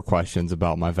some deeper questions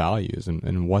about my values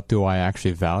and what do I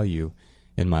actually value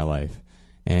in my life.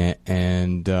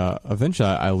 And eventually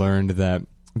I learned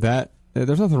that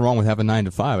there's nothing wrong with having a 9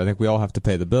 to 5. I think we all have to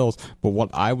pay the bills. But what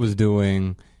I was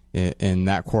doing in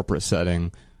that corporate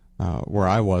setting where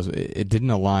I was, it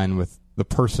didn't align with the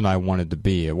person I wanted to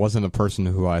be. It wasn't a person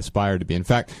who I aspired to be. In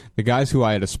fact, the guys who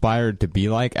I had aspired to be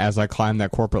like as I climbed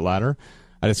that corporate ladder,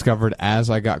 I discovered as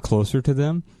I got closer to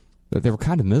them that they were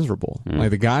kind of miserable.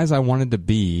 Like the guys I wanted to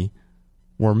be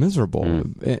were miserable.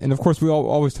 And of course, we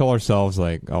always tell ourselves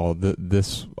like, oh,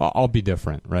 I'll be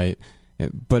different, right?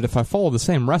 But if I follow the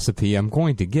same recipe, I'm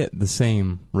going to get the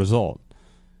same result.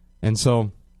 And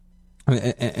so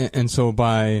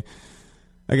by,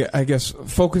 I guess,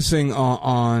 focusing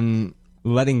on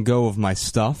letting go of my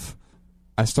stuff,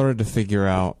 I started to figure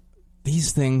out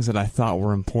these things that I thought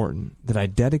were important, that I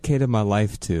dedicated my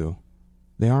life to,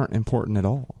 they aren't important at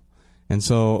all. And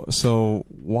so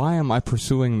why am I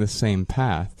pursuing the same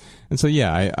path? And so,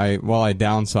 yeah, while I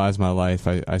downsized my life,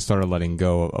 I started letting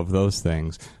go of those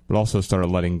things, but also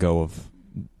started letting go of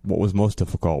what was most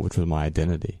difficult, which was my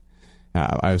identity.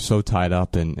 I was so tied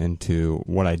up into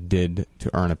what I did to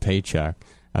earn a paycheck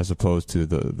as opposed to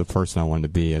the person I wanted to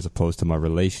be, as opposed to my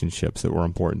relationships that were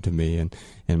important to me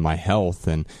and my health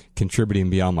and contributing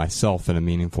beyond myself in a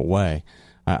meaningful way.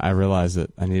 I realized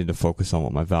that I needed to focus on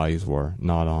what my values were,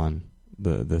 not on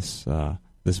this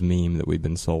meme that we've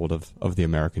been sold of the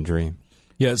American dream.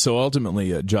 Yeah, so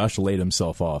ultimately, Josh laid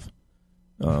himself off.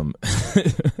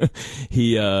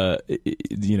 He,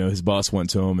 his boss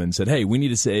went to him and said, "Hey, we need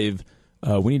to save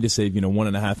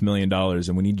 $1.5 million,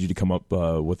 and we need you to come up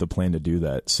with a plan to do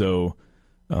that." So,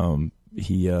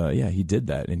 he did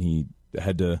that, and he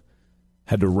had to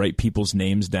write people's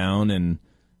names down and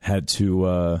had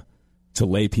to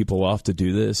lay people off to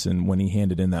do this. And when he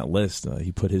handed in that list,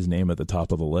 he put his name at the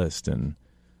top of the list, and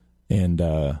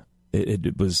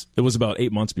it was about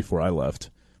 8 months before I left.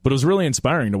 But it was really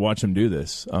inspiring to watch him do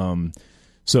this.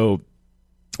 So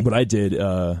what I did,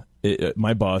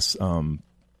 my boss,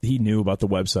 he knew about the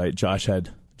website. Josh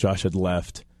had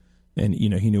left, and he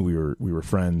knew we were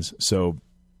friends. So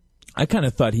I kind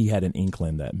of thought he had an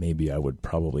inkling that maybe I would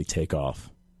probably take off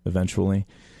eventually.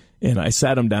 And I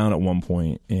sat him down at one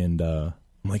point, and I'm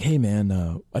like, "Hey, man,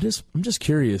 I'm just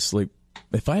curious. Like,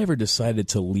 if I ever decided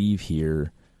to leave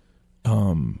here,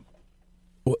 who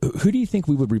do you think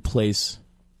we would replace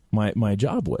my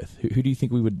job with? Who do you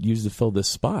think we would use to fill this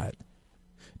spot?"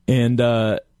 And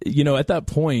at that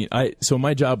point, so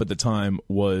my job at the time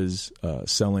was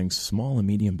selling small and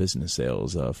medium business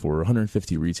sales for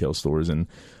 150 retail stores, and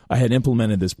I had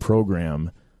implemented this program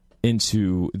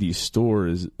into these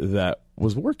stores that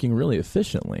was working really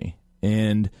efficiently.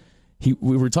 And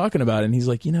we were talking about it, and he's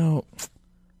like,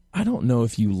 "I don't know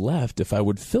if you left, if I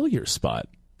would fill your spot.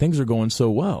 Things are going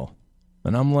so well."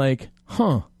 And I'm like,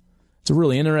 "Huh, it's a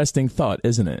really interesting thought,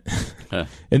 isn't it?"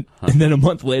 And then a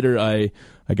month later, I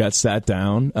got sat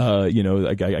down. I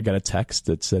got a text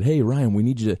that said, "Hey, Ryan, we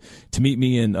need you to meet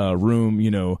me in room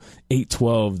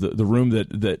 812, the room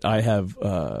that I have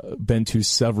been to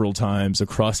several times,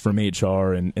 across from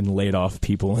HR and laid off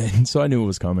people in." So I knew it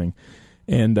was coming,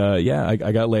 and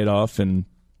I got laid off, and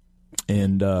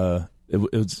it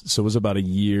was about a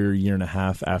year and a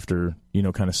half after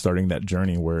kind of starting that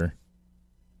journey where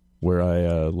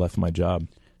I left my job.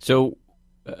 So,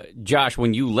 Josh,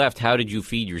 when you left, how did you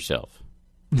feed yourself?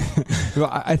 Well,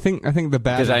 I think the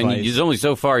bad because advice, there's only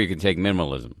so far you can take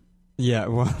minimalism. Yeah,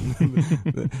 well,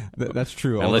 that's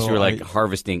true. Unless you were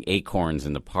harvesting acorns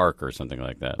in the park or something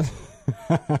like that.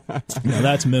 Now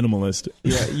that's minimalist.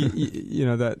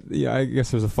 Yeah, I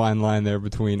guess there's a fine line there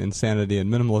between insanity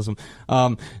and minimalism.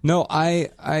 No,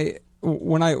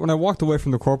 when I walked away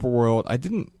from the corporate world, I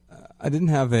didn't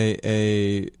have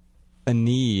a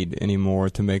need anymore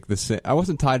to make the same. I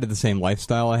wasn't tied to the same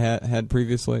lifestyle I had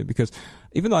previously, because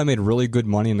even though I made really good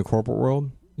money in the corporate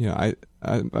world, I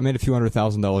made a few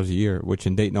 $100,000 a year, which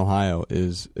in Dayton, Ohio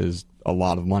is a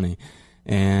lot of money,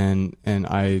 and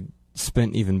I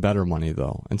spent even better money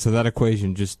though, and so that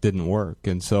equation just didn't work.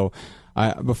 And so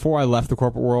before I left the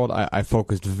corporate world, I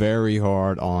focused very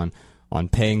hard on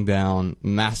paying down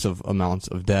massive amounts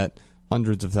of debt,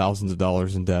 hundreds of thousands of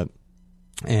dollars in debt,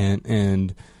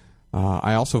 and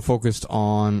I also focused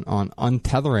on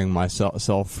untethering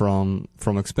myself from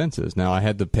expenses. Now, I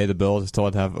had to pay the bills. I still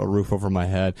had to have a roof over my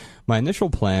head. My initial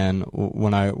plan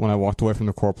when I walked away from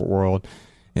the corporate world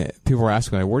people were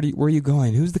asking, like, where are you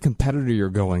going? Who's the competitor you're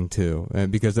going to?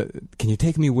 Because can you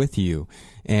take me with you?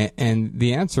 And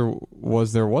the answer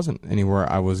was there wasn't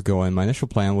anywhere I was going. My initial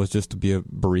plan was just to be a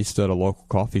barista at a local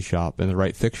coffee shop and to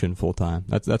write fiction full time.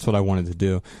 That's what I wanted to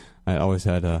do. I always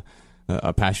had a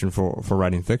passion for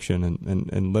writing fiction,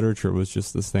 and literature was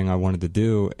just this thing I wanted to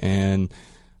do. And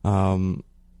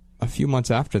a few months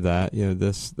after that,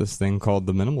 this thing called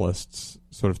the Minimalists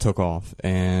sort of took off,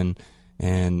 and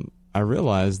I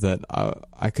realized that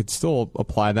I could still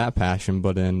apply that passion,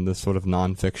 but in this sort of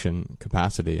nonfiction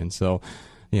capacity. And so,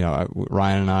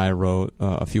 Ryan and I wrote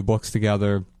a few books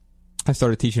together. I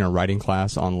started teaching a writing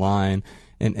class online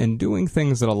and doing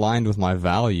things that aligned with my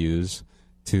values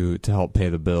to help pay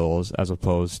the bills, as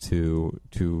opposed to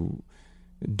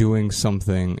doing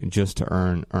something just to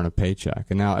earn a paycheck.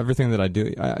 And now everything that I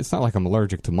do, it's not like I'm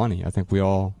allergic to money. I think we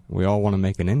all want to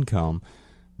make an income.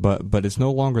 But it's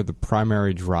no longer the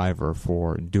primary driver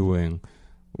for doing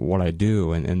what I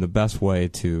do, and the best way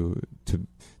to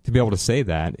be able to say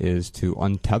that is to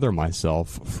untether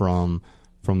myself from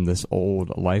this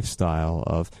old lifestyle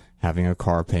of having a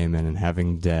car payment and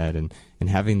having debt and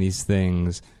having these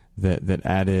things that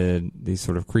added these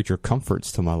sort of creature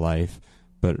comforts to my life,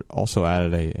 but also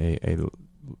added a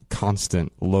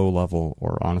constant low level,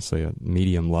 or honestly a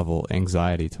medium level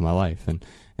anxiety to my life, and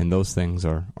those things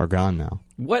are gone now.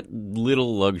 What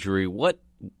little luxury,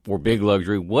 or big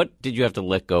luxury, what did you have to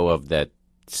let go of that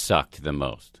sucked the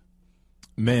most?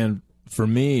 Man, for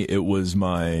me, it was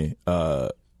my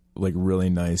really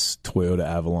nice Toyota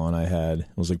Avalon I had. It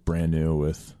was like brand new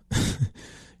with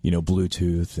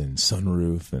Bluetooth and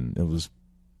sunroof, and it was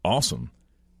awesome.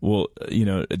 Well,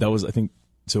 that was, I think,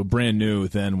 so brand new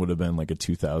then would have been like a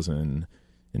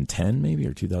 2010 maybe,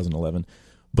 or 2011.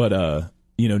 But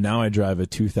now I drive a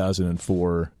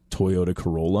 2004 Toyota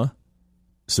Corolla.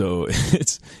 So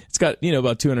it's got,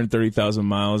 about 230,000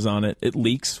 miles on it. It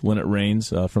leaks when it rains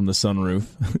from the sunroof.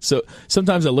 So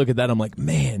sometimes I look at that, I'm like,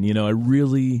 man, I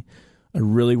really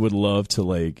would love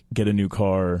to get a new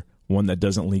car, one that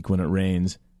doesn't leak when it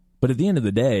rains. But at the end of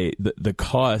the day, the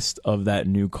cost of that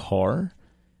new car,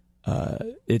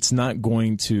 it's not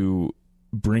going to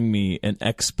bring me an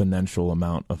exponential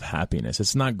amount of happiness.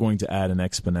 It's not going to add an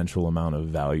exponential amount of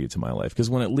value to my life, because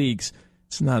when it leaks,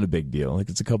 it's not a big deal.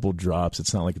 It's a couple drops.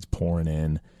 It's not like it's pouring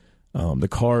in. The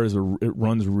car it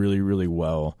runs really, really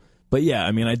well. But yeah,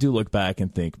 I do look back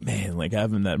and think, man,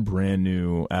 having that brand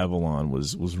new Avalon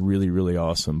was really, really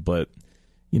awesome. But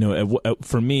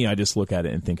for me, I just look at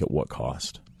it and think, at what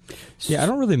cost? Yeah, I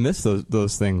don't really miss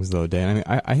those things though, Dan.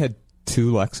 I had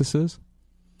 2 Lexuses.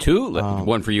 2?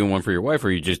 One for you and one for your wife,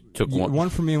 or you just took one? One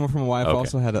for me and one for my wife. Okay. I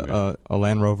also had a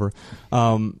Land Rover,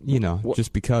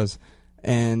 just because.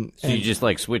 And you just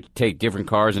take different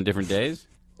cars on different days?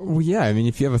 Well, yeah.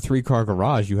 If you have a 3-car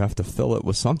garage, you have to fill it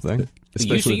with something.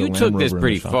 So you took this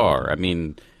pretty far.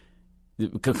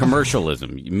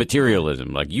 Commercialism,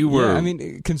 materialism, you were.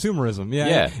 Yeah, consumerism.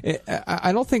 Yeah.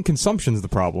 I don't think consumption's the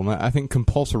problem. I think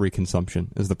compulsory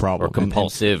consumption is the problem. Or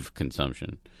compulsive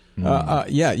consumption.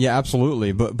 Yeah,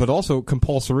 absolutely. But also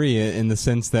compulsory in the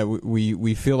sense that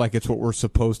we feel like it's what we're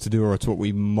supposed to do, or it's what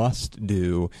we must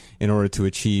do in order to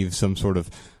achieve some sort of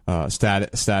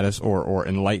status or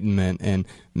enlightenment. And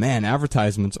man,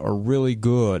 advertisements are really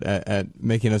good at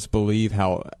making us believe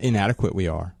how inadequate we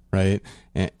are. Right,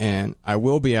 and I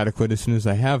will be adequate as soon as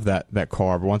I have that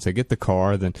car. But once I get the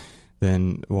car, then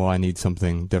I need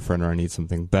something different, or I need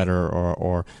something better,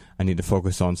 or I need to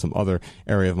focus on some other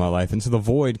area of my life. And so the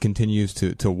void continues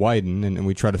to widen, and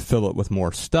we try to fill it with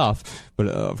more stuff. But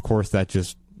of course, that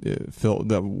just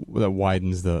that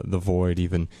widens the void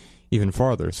even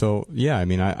farther. So yeah,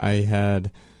 I had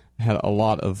a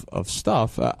lot of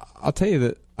stuff. I'll tell you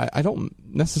that I don't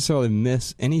necessarily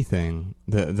miss anything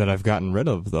that I've gotten rid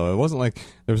of, though. It wasn't like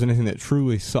there was anything that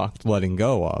truly sucked letting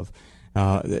go of.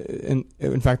 And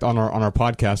in fact, on our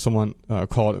podcast, someone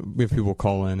called. We have people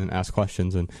call in and ask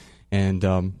questions, and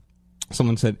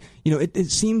someone said, it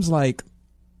seems like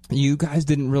you guys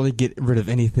didn't really get rid of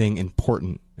anything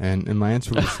important. And my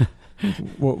answer was,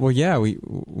 well, yeah,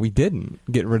 we didn't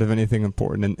get rid of anything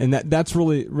important, and that's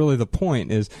really the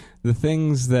point. Is the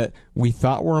things that we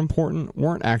thought were important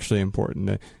weren't actually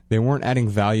important. They weren't adding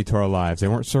value to our lives. They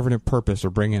weren't serving a purpose or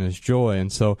bringing us joy.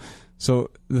 And so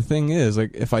the thing is,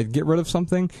 if I get rid of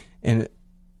something and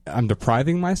I'm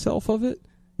depriving myself of it,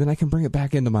 then I can bring it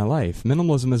back into my life.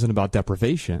 Minimalism isn't about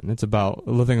deprivation. It's about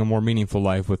living a more meaningful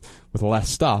life with less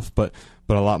stuff, but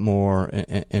a lot more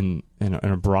in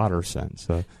a broader sense.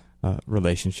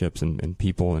 Relationships and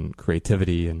people and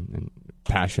creativity and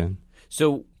passion.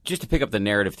 So just to pick up the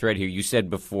narrative thread here, you said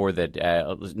before that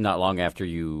not long after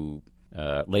you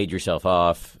laid yourself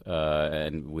off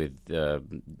and with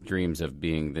dreams of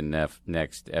being the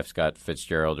next F. Scott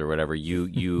Fitzgerald or whatever,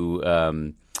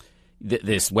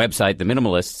 this website, the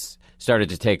Minimalists, started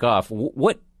to take off.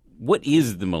 What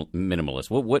is the Minimalist?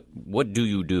 What do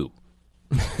you do?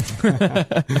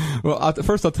 Well,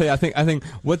 first I'll tell you, I think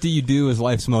what do you do is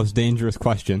life's most dangerous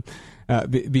question,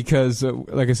 because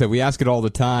like I said, we ask it all the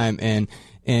time,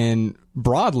 and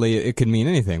broadly it could mean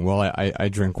anything. Well, I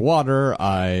drink water,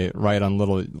 I write on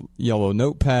little yellow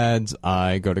notepads,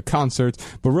 I go to concerts,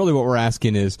 but really what we're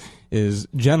asking is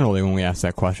generally when we ask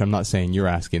that question, I'm not saying you're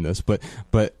asking this, but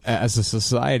as a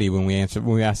society, when we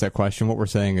ask that question, what we're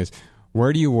saying is,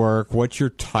 where do you work? What's your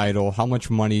title? How much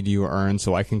money do you earn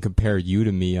so I can compare you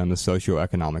to me on the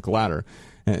socioeconomic ladder?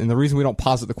 And the reason we don't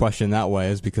posit the question that way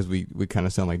is because we kind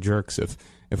of sound like jerks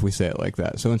if we say it like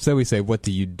that. So instead we say, what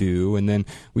do you do? And then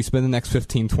we spend the next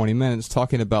 15, 20 minutes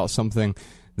talking about something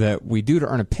that we do to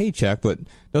earn a paycheck, but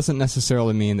doesn't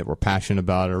necessarily mean that we're passionate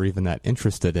about it or even that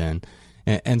interested in.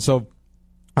 And so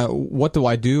what do?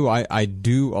 I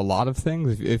do a lot of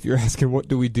things. If you're asking what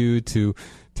do we do to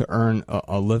earn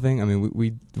a living, I mean,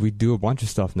 we do a bunch of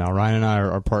stuff now. Ryan and I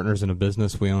are partners in a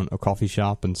business. We own a coffee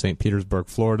shop in St. Petersburg,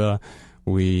 Florida.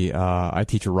 I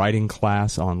teach a writing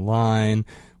class online.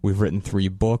 We've written 3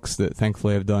 books that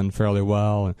thankfully have done fairly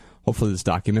well, and hopefully this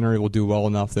documentary will do well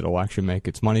enough that it will actually make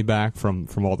its money back from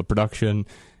all the production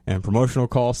and promotional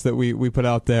costs that we put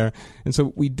out there. And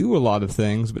so we do a lot of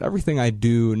things, but everything I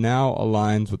do now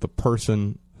aligns with the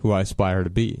person who I aspire to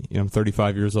be. I'm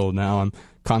 35 years old now. I'm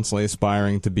constantly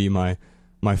aspiring to be my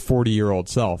 40-year-old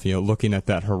self, looking at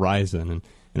that horizon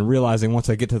and realizing once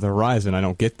I get to the horizon, I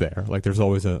don't get there. Like there's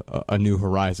always a new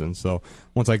horizon. So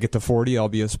once I get to 40, I'll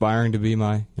be aspiring to be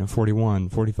my 41,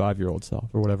 45-year-old self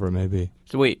or whatever it may be.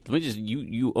 So wait, let me just,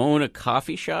 you own a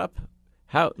coffee shop?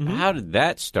 How did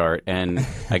that start? And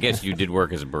I guess you did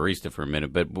work as a barista for a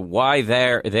minute, but why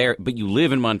there? But you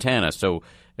live in Montana, so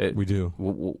we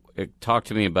do. Talk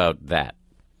to me about that.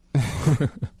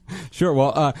 Sure.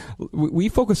 Well, we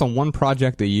focus on one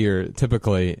project a year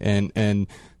typically, and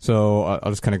so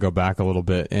I'll just kind of go back a little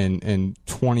bit. In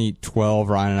 2012,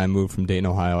 Ryan and I moved from Dayton,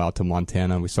 Ohio, out to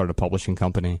Montana. We started a publishing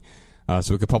company,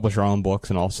 so we could publish our own books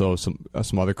and also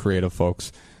some other creative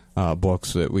folks'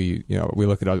 books that we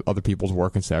look at other people's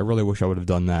work and say, I really wish I would have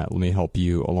done that. Let me help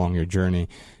you along your journey.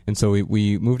 And so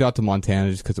we moved out to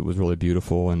Montana just because it was really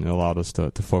beautiful and it allowed us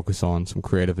to focus on some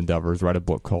creative endeavors, write a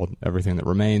book called Everything That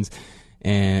Remains,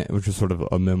 and which was sort of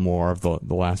a memoir of the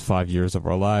last 5 years of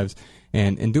our lives.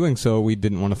 And in doing so, we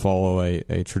didn't want to follow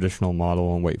a traditional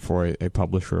model and wait for a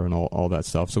publisher and all that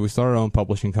stuff. So we started our own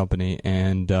publishing company,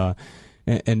 and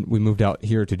we moved out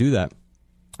here to do that.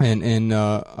 And in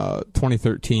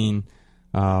 2013,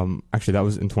 actually that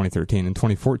was in 2013. In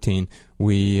 2014,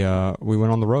 we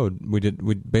went on the road. We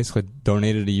basically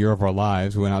donated a year of our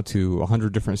lives. We went out to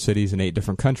 100 different cities in 8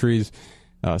 different countries,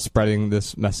 spreading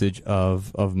this message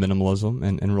of minimalism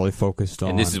and really focused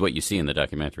on. And this is what you see in the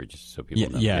documentary, just so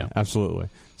people know. Yeah, absolutely.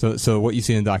 So what you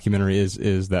see in the documentary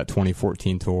is that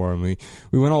 2014 tour, and we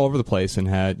went all over the place and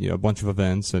had a bunch of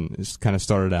events, and it kind of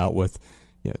started out with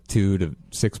 2 to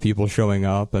 6 people showing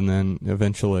up, and then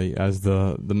eventually, as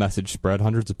the message spread,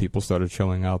 hundreds of people started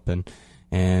showing up, and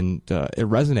it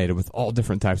resonated with all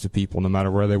different types of people, no matter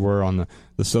where they were on the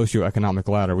socioeconomic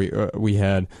ladder. We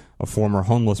had a former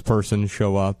homeless person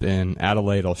show up in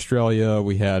Adelaide, Australia.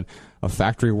 We had a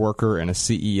factory worker and a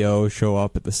CEO show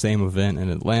up at the same event in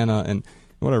Atlanta. And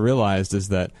what I realized is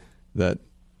that while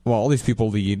all these people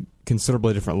lead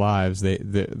considerably different lives,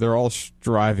 they're all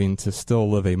striving to still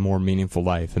live a more meaningful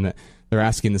life, and that they're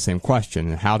asking the same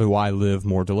question: how do I live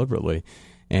more deliberately?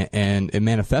 And it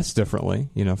manifests differently.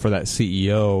 For that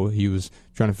CEO, he was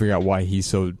trying to figure out why he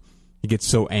gets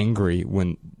so angry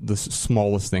when the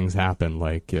smallest things happen,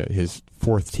 like his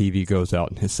 4th TV goes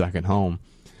out in his 2nd home.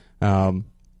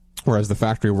 Whereas the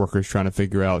factory worker is trying to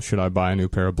figure out, should I buy a new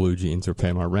pair of blue jeans or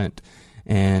pay my rent?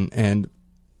 And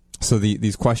so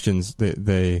these questions,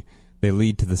 they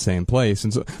lead to the same place.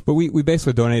 And so, but we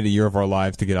basically donated a year of our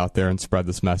lives to get out there and spread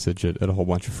this message at a whole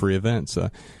bunch of free events.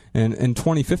 And in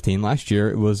 2015, last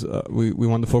year, it was we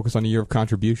wanted to focus on a year of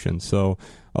contribution. So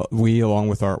we, along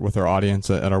with our audience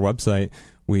at our website,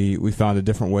 we found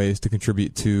different ways to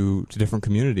contribute to different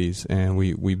communities, and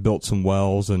we built some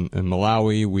wells in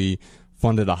Malawi. We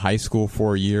funded a high school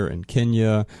for a year in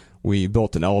Kenya. We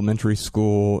built an elementary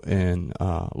school in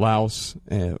Laos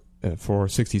for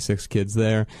 66 kids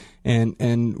there,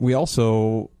 and we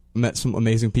also met some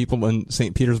amazing people in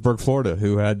St. Petersburg, Florida,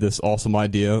 who had this awesome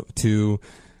idea to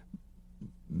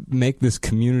make this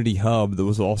community hub that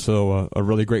was also a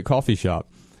really great coffee shop.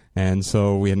 And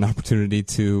so we had an opportunity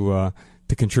to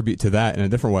contribute to that in a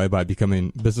different way by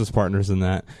becoming business partners in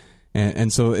that.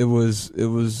 And so it was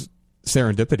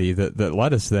serendipity that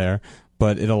led us there,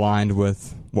 but it aligned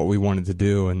with what we wanted to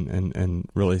do and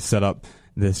really set up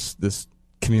this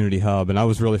community hub. And I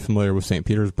was really familiar with St.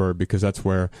 Petersburg because that's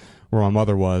where my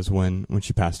mother was when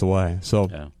she passed away.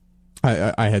 So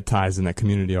I had ties in that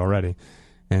community already.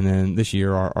 And then this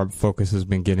year our focus has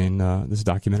been getting this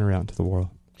documentary out into the world.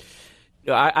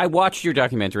 I watched your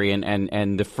documentary,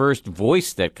 and the first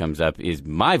voice that comes up is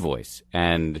my voice,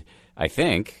 and I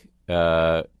think,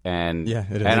 I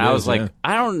was like,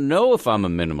 I don't know if I'm a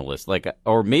minimalist, like,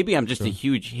 or maybe I'm just a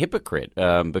huge hypocrite,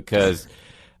 because,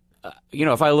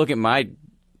 if I look at my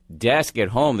desk at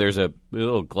home, there's a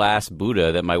little glass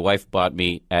Buddha that my wife bought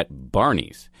me at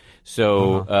Barney's.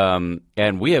 So,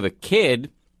 and we have a kid,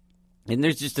 and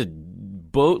there's just a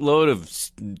boatload of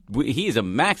he's a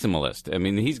maximalist. I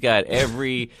mean, he's got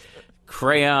every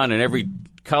crayon and every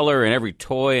color and every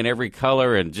toy and every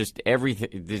color and just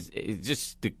everything.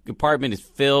 Just the apartment is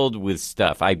filled with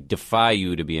stuff. I defy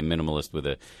you to be a minimalist with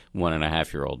a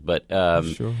 1.5-year-old. But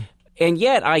sure. And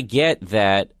yet I get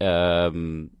that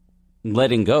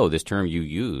letting go, this term you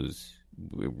use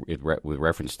with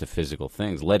reference to physical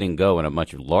things, letting go in a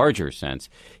much larger sense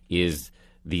is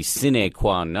the sine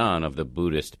qua non of the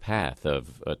Buddhist path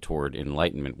of toward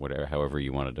enlightenment, however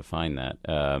you want to define that.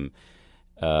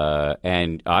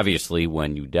 And obviously,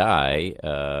 when you die,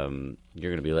 you're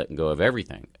going to be letting go of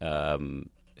everything.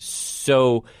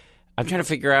 So I'm trying to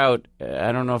figure out.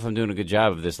 I don't know if I'm doing a good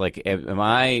job of this. Like, am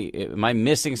I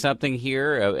missing something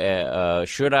here?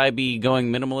 Should I be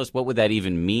going minimalist? What would that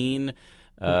even mean?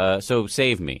 So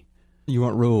save me. You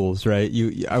want rules, right?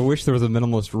 I wish there was a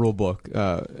minimalist rule book,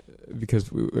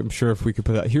 because I'm sure if we could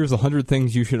put out, here's 100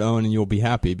 things you should own and you'll be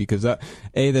happy, because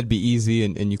that'd be easy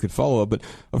and you could follow it. But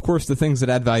of course, the things that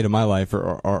add value to my life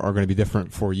are going to be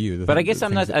different for you. But I guess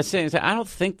I'm not saying, I don't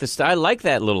think I like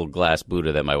that little glass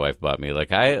Buddha that my wife bought me.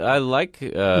 Like, I like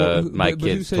my kids'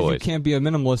 who says toys. You can't be a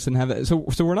minimalist and have it. So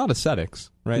we're not ascetics,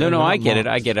 right? No, I get it.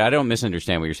 I get it. I don't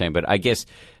misunderstand what you're saying, but I guess,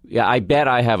 I bet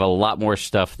I have a lot more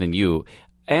stuff than you.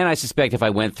 And I suspect if I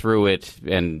went through it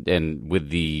and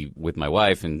with my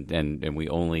wife and we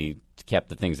only kept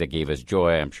the things that gave us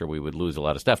joy, I'm sure we would lose a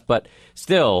lot of stuff. But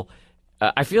still,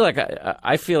 I feel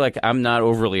like I'm not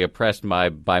overly oppressed by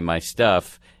my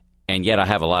stuff, and yet I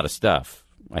have a lot of stuff,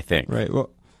 I think. Right.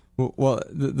 Well,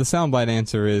 the soundbite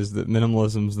answer is that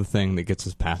minimalism is the thing that gets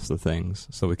us past the things,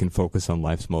 so we can focus on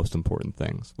life's most important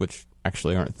things, which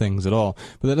actually aren't things at all.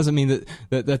 But that doesn't mean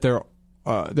that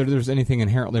there's anything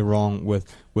inherently wrong with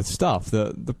stuff.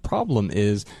 The problem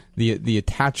is the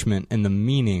attachment and the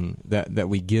meaning that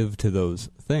we give to those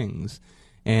things,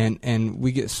 and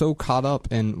we get so caught up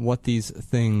in what these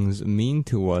things mean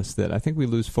to us that I think we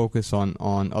lose focus on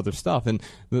other stuff. And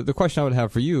the question I would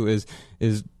have for you is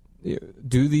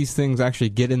do these things actually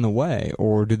get in the way,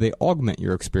 or do they augment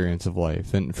your experience of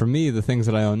life? And for me, the things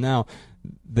that I own now,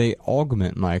 they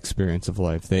augment my experience of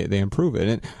life. They improve it.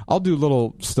 And I'll do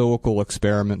little stoical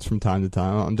experiments from time to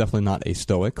time. I'm definitely not a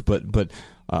stoic, but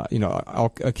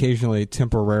I'll occasionally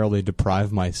temporarily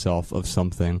deprive myself of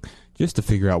something just to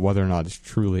figure out whether or not it's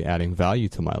truly adding value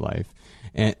to my life.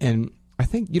 And I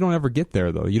think you don't ever get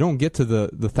there, though. You don't get to the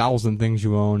 1,000 things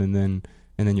you own and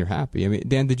then you're happy. I mean,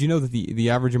 Dan, did you know that the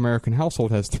average American household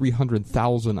has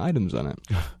 300,000 items in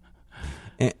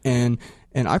it?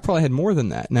 And I probably had more than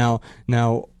that. Now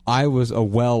I was a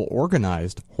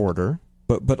well-organized hoarder,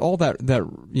 but all that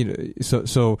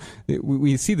so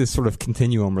we see this sort of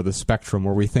continuum or the spectrum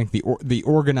where we think the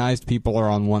organized people are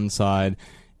on one side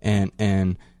and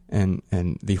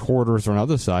the hoarders are on the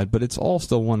other side, but it's all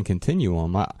still one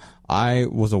continuum. I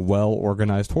was a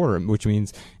well-organized hoarder, which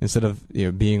means instead of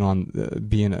being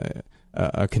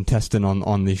a contestant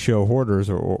on the show Hoarders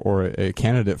or a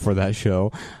candidate for that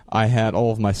show, I had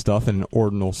all of my stuff in an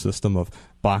ordinal system of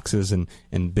boxes and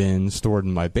bins stored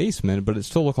in my basement, but it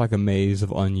still looked like a maze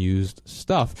of unused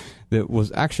stuff that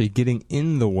was actually getting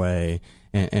in the way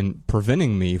and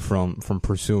preventing me from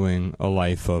pursuing a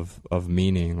life of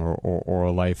meaning or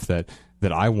a life that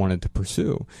I wanted to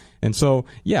pursue. And so,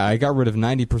 yeah, I got rid of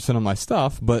 90% of my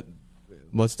stuff, but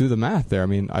let's do the math there. I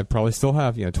mean, I probably still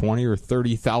have 20 or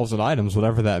 30,000 items,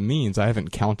 whatever that means. I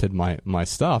haven't counted my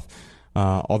stuff,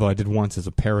 although I did once as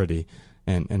a parody,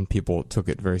 and people took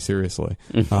it very seriously.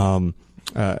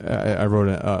 I wrote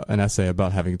an essay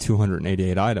about having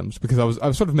 288 items because I was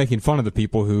sort of making fun of the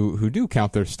people who do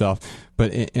count their stuff,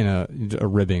 but in a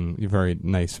ribbing, very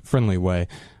nice, friendly way.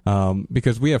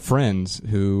 Because we have friends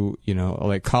who,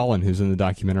 like Colin, who's in the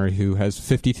documentary, who has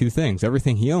 52 things.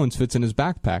 Everything he owns fits in his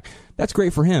backpack. That's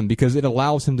great for him because it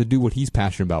allows him to do what he's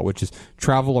passionate about, which is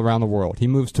travel around the world. He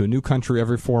moves to a new country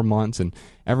every 4 months, and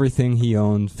everything he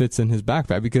owns fits in his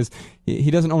backpack because he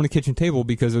doesn't own a kitchen table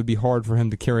because it would be hard for him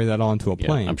to carry that onto a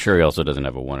plane. I'm sure he also doesn't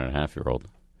have a 1.5-year-old.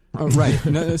 Right.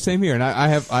 No, same here. And I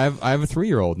have a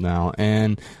 3-year-old now,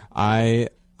 and my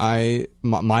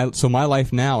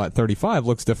life now at 35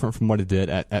 looks different from what it did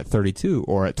at 32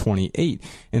 or at 28.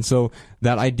 And so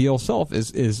that ideal self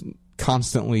is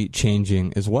constantly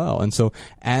changing as well. And so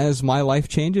as my life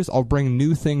changes, I'll bring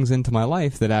new things into my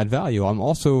life that add value. I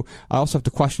also have to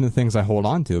question the things I hold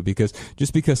on to, because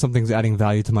just because something's adding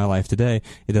value to my life today,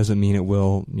 it doesn't mean it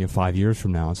will 5 years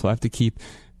from now. And so I have to keep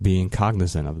being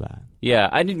cognizant of that. Yeah,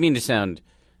 I didn't mean to sound,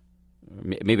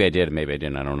 maybe I did, maybe I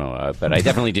didn't, I don't know. But I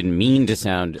definitely didn't mean to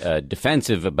sound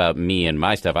defensive about me and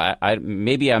my stuff.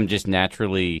 Maybe I'm just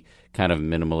naturally kind of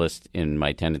minimalist in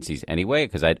my tendencies anyway,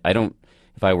 because I don't,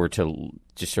 if I were to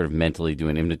just sort of mentally do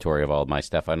an inventory of all of my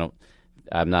stuff, I don't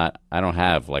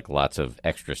have like lots of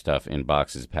extra stuff in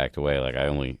boxes packed away. Like I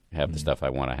only have the stuff I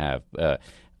want to have.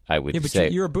 I would say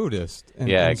you're a Buddhist. I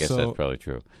guess that's probably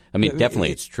true. I mean,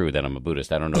 definitely it's true that I'm a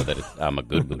Buddhist. I don't know that I'm a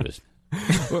good Buddhist.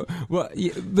 But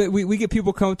we get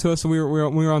people come to us. We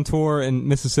were on tour in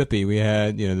Mississippi. We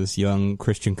had this young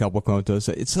Christian couple come to us.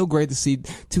 It's so great to see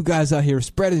two guys out here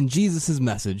spreading Jesus'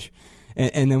 message.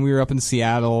 And then we were up in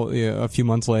Seattle a few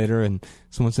months later, and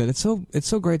someone said, it's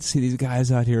so great to see these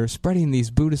guys out here spreading these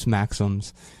Buddhist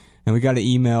maxims. And we got an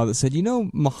email that said,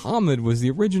 Muhammad was the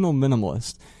original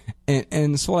minimalist.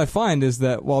 And so what I find is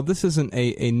that while this isn't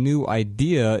a new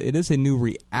idea, it is a new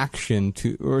reaction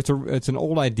to, or it's an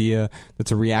old idea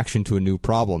that's a reaction to a new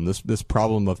problem. This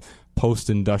problem of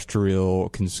post-industrial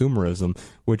consumerism,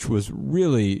 which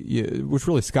really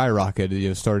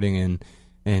skyrocketed, starting in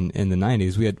the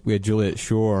 90s. We had Juliet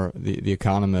Schor, the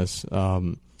economist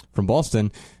from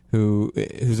Boston,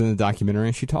 who's in the documentary,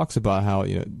 and she talks about how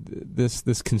this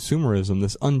consumerism,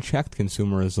 this unchecked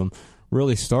consumerism,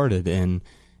 really started in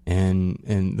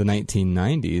the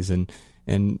 1990s,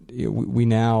 and we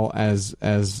now as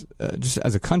just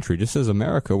as a country, just as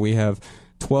America, we have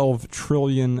 $12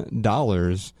 trillion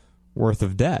worth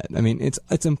of debt. I mean,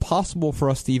 it's impossible for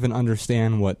us to even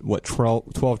understand what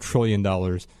 $12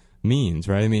 trillion means,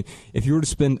 right? I mean, if you were to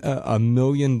spend $1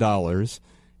 million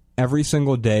every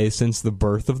single day since the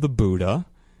birth of the Buddha,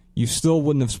 you still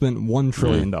wouldn't have spent $1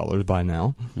 trillion by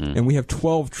now, and we have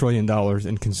 $12 trillion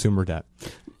in consumer debt.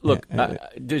 Look,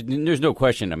 there's no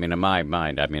question. I mean, in my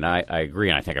mind, I agree,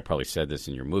 and I think I probably said this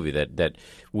in your movie, that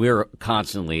we're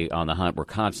constantly on the hunt. We're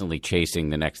constantly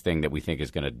chasing the next thing that we think is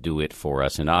going to do it for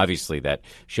us, and obviously that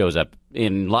shows up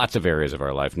in lots of areas of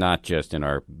our life, not just in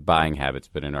our buying habits,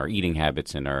 but in our eating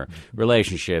habits, in our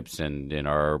relationships, and in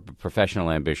our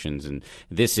professional ambitions. And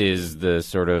this is the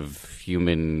sort of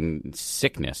human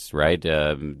sickness, right?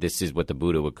 This is what the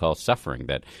Buddha would call suffering,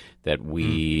 that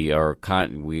we are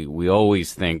we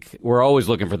always think we're always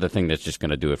looking for the thing that's just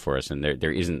going to do it for us, and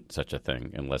there isn't such a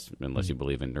thing unless you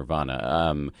believe in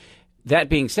nirvana. That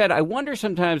being said, I wonder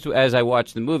sometimes as I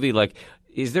watch the movie, like,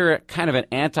 is there a kind of an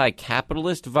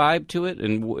anti-capitalist vibe to it?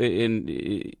 And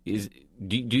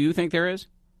do you think there is?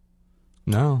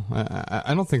 No,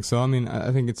 I don't think so. I mean,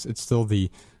 I think it's still the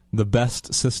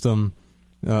best system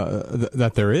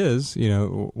that there is.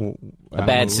 A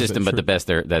bad system, but the best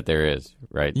that there is,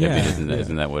 right? Yeah, I mean,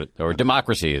 isn't that what? Or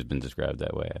democracy has been described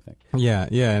that way, I think. Yeah,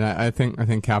 and I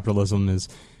think capitalism is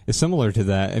similar to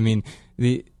that. I mean,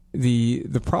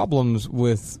 the problems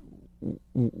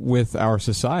with our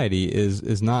society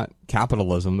is not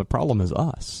capitalism. The problem is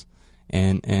us,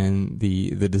 and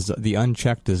the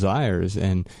unchecked desires,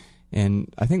 and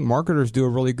I think marketers do a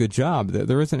really good job.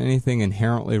 There isn't anything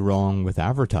inherently wrong with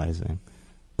advertising,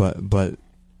 but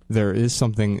there is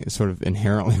something sort of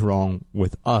inherently wrong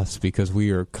with us because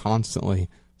we are constantly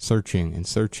searching and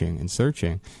searching and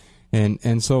searching,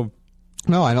 and so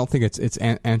no, I don't think it's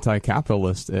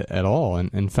anti-capitalist at all.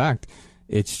 And in fact,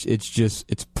 it's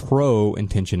pro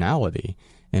intentionality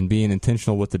and being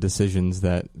intentional with the decisions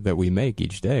that we make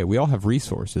each day. We all have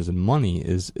resources, and money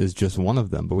is just one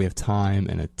of them. But we have time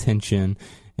and attention,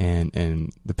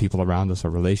 and the people around us,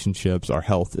 our relationships, our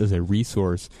health is a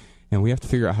resource, and we have to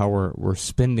figure out how we're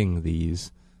spending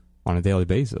these on a daily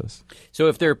basis. So,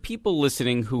 if there are people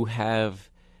listening who have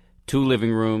 2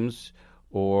 living rooms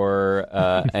or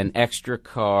an extra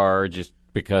car just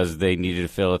because they needed to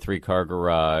fill a 3-car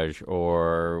garage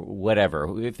or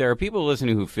whatever. If there are people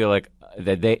listening who feel like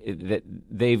that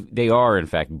they are in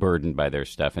fact burdened by their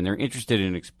stuff and they're interested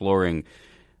in exploring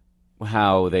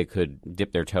how they could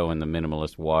dip their toe in the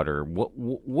minimalist water,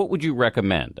 what would you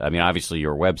recommend? I mean, obviously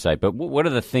your website, but what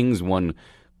are the things one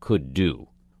could do?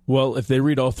 Well, if they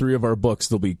read all 3 of our books,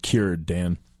 they'll be cured,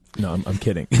 Dan. No, I'm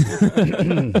kidding.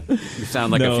 You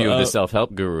sound like a few of the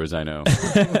self-help gurus I know.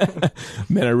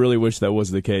 Man, I really wish that was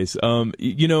the case.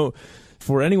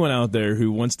 For anyone out there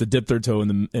who wants to dip their toe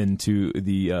into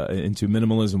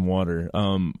minimalism water,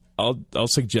 I'll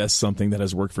suggest something that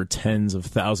has worked for tens of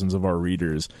thousands of our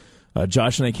readers.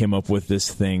 Josh and I came up with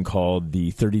this thing called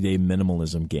the 30-day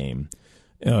minimalism game.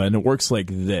 And it works like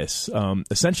this.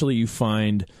 Essentially, you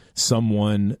find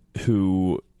someone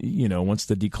who, wants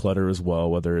to declutter as well,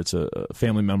 whether it's a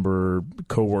family member,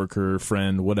 coworker,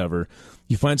 friend, whatever.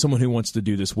 You find someone who wants to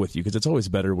do this with you, because it's always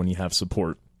better when you have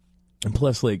support. And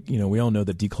plus, we all know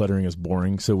that decluttering is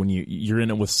boring. So when you're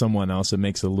in it with someone else, it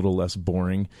makes it a little less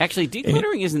boring. Actually,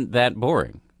 decluttering isn't that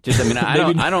boring. I'm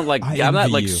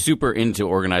not super into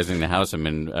organizing the house. I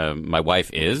mean, my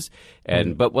wife is,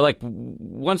 but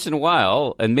once in a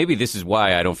while, and maybe this is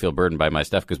why I don't feel burdened by my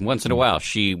stuff, because once in a while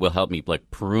she will help me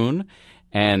prune,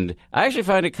 and I actually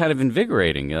find it kind of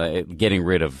invigorating, getting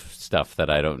rid of stuff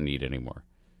that I don't need anymore.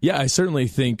 Yeah, I certainly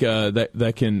think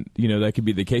that can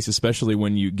be the case, especially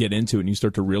when you get into it and you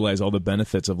start to realize all the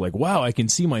benefits of wow, I can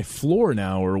see my floor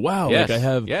now, or wow, yes,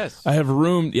 I have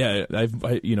room. Yeah, I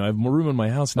have more room in my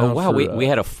house now. Oh wow, we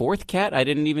had a 4th cat. I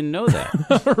didn't even know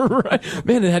that. Right,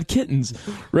 man, it had kittens.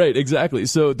 Right, exactly.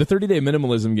 So the 30-day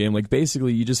minimalism game,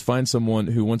 basically, you just find someone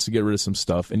who wants to get rid of some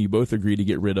stuff, and you both agree to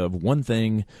get rid of one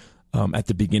thing at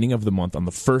the beginning of the month, on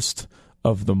the 1st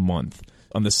of the month.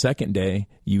 On the 2nd day,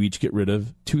 you each get rid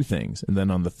of 2 things. And then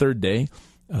on the 3rd day,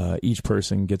 each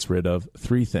person gets rid of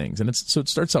 3 things. And so it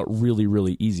starts out really,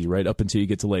 really easy, right? Up until you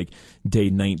get to day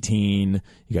 19,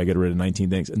 you got to get rid of 19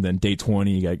 things. And then day 20,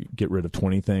 you got to get rid of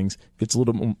 20 things. It gets a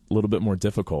little bit more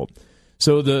difficult.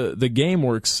 So the game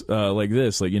works like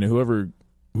this. Whoever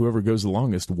goes the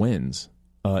longest wins.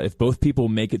 If both people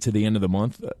make it to the end of the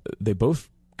month, they both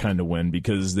kind of win,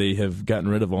 because they have gotten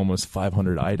rid of almost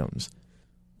 500 items.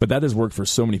 But that has worked for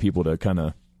so many people to kind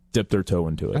of dip their toe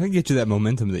into it. I think it gets you that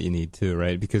momentum that you need too,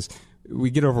 right? Because we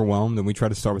get overwhelmed and we try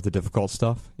to start with the difficult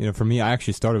stuff. For me, I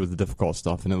actually started with the difficult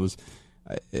stuff, and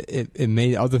it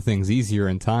made other things easier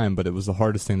in time, but it was the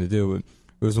hardest thing to do. It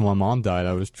was when my mom died.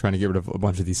 I was trying to get rid of a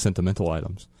bunch of these sentimental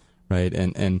items, right?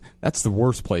 And that's the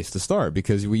worst place to start,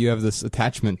 because you have this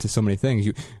attachment to so many things.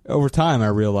 Over time, I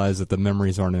realized that the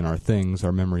memories aren't in our things.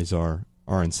 Our memories are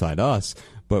inside us.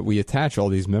 But we attach all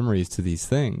these memories to these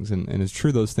things, and it's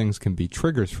true those things can be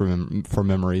triggers for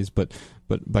memories. But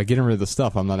by getting rid of the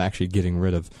stuff, I'm not actually getting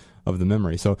rid of the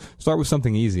memory. So start with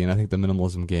something easy, and I think the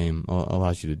minimalism game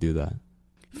allows you to do that.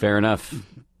 Fair enough.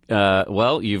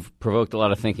 Well, you've provoked a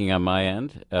lot of thinking on my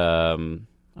end. I'm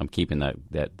keeping that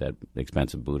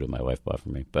expensive Buddha my wife bought for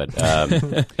me. But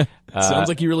sounds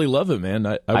like you really love it, man.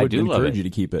 I would encourage you to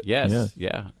keep it. Yes,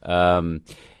 yeah.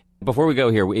 Before we go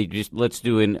here, let's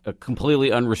do a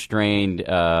completely unrestrained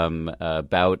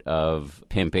bout of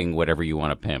pimping whatever you want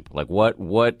to pimp. What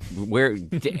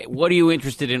are you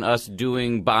interested in us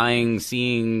doing, buying,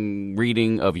 seeing,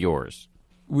 reading of yours?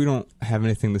 We don't have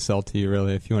anything to sell to you,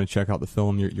 really. If you want to check out the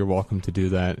film, you're welcome to do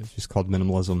that. It's just called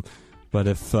Minimalism. But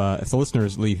if the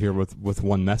listeners leave here with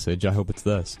one message, I hope it's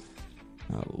this: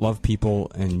 love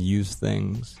people and use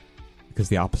things, because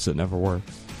the opposite never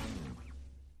works.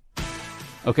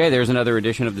 Okay, there's another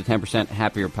edition of the 10%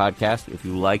 Happier podcast. If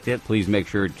you liked it, please make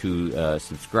sure to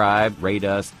subscribe, rate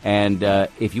us, and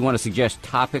if you want to suggest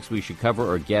topics we should cover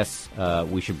or guests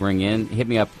we should bring in, hit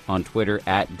me up on Twitter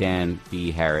at Dan B.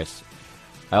 Harris.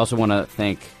 I also want to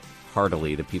thank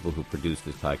heartily the people who produce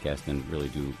this podcast and really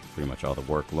do pretty much all the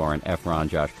work: Lauren Efron,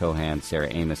 Josh Cohan, Sarah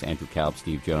Amos, Andrew Kalb,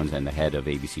 Steve Jones, and the head of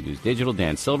ABC News Digital,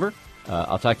 Dan Silver.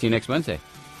 I'll talk to you next Wednesday.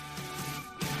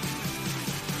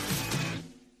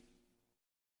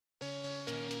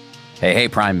 Hey,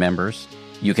 Prime members.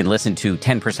 You can listen to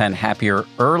 10% Happier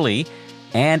early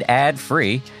and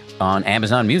ad-free on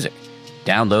Amazon Music.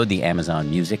 Download the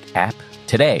Amazon Music app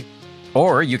today.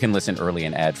 Or you can listen early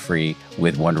and ad-free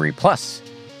with Wondery Plus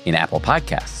in Apple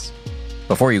Podcasts.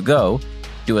 Before you go,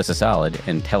 do us a solid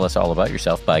and tell us all about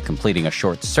yourself by completing a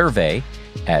short survey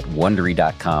at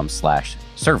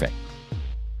Wondery.com/survey.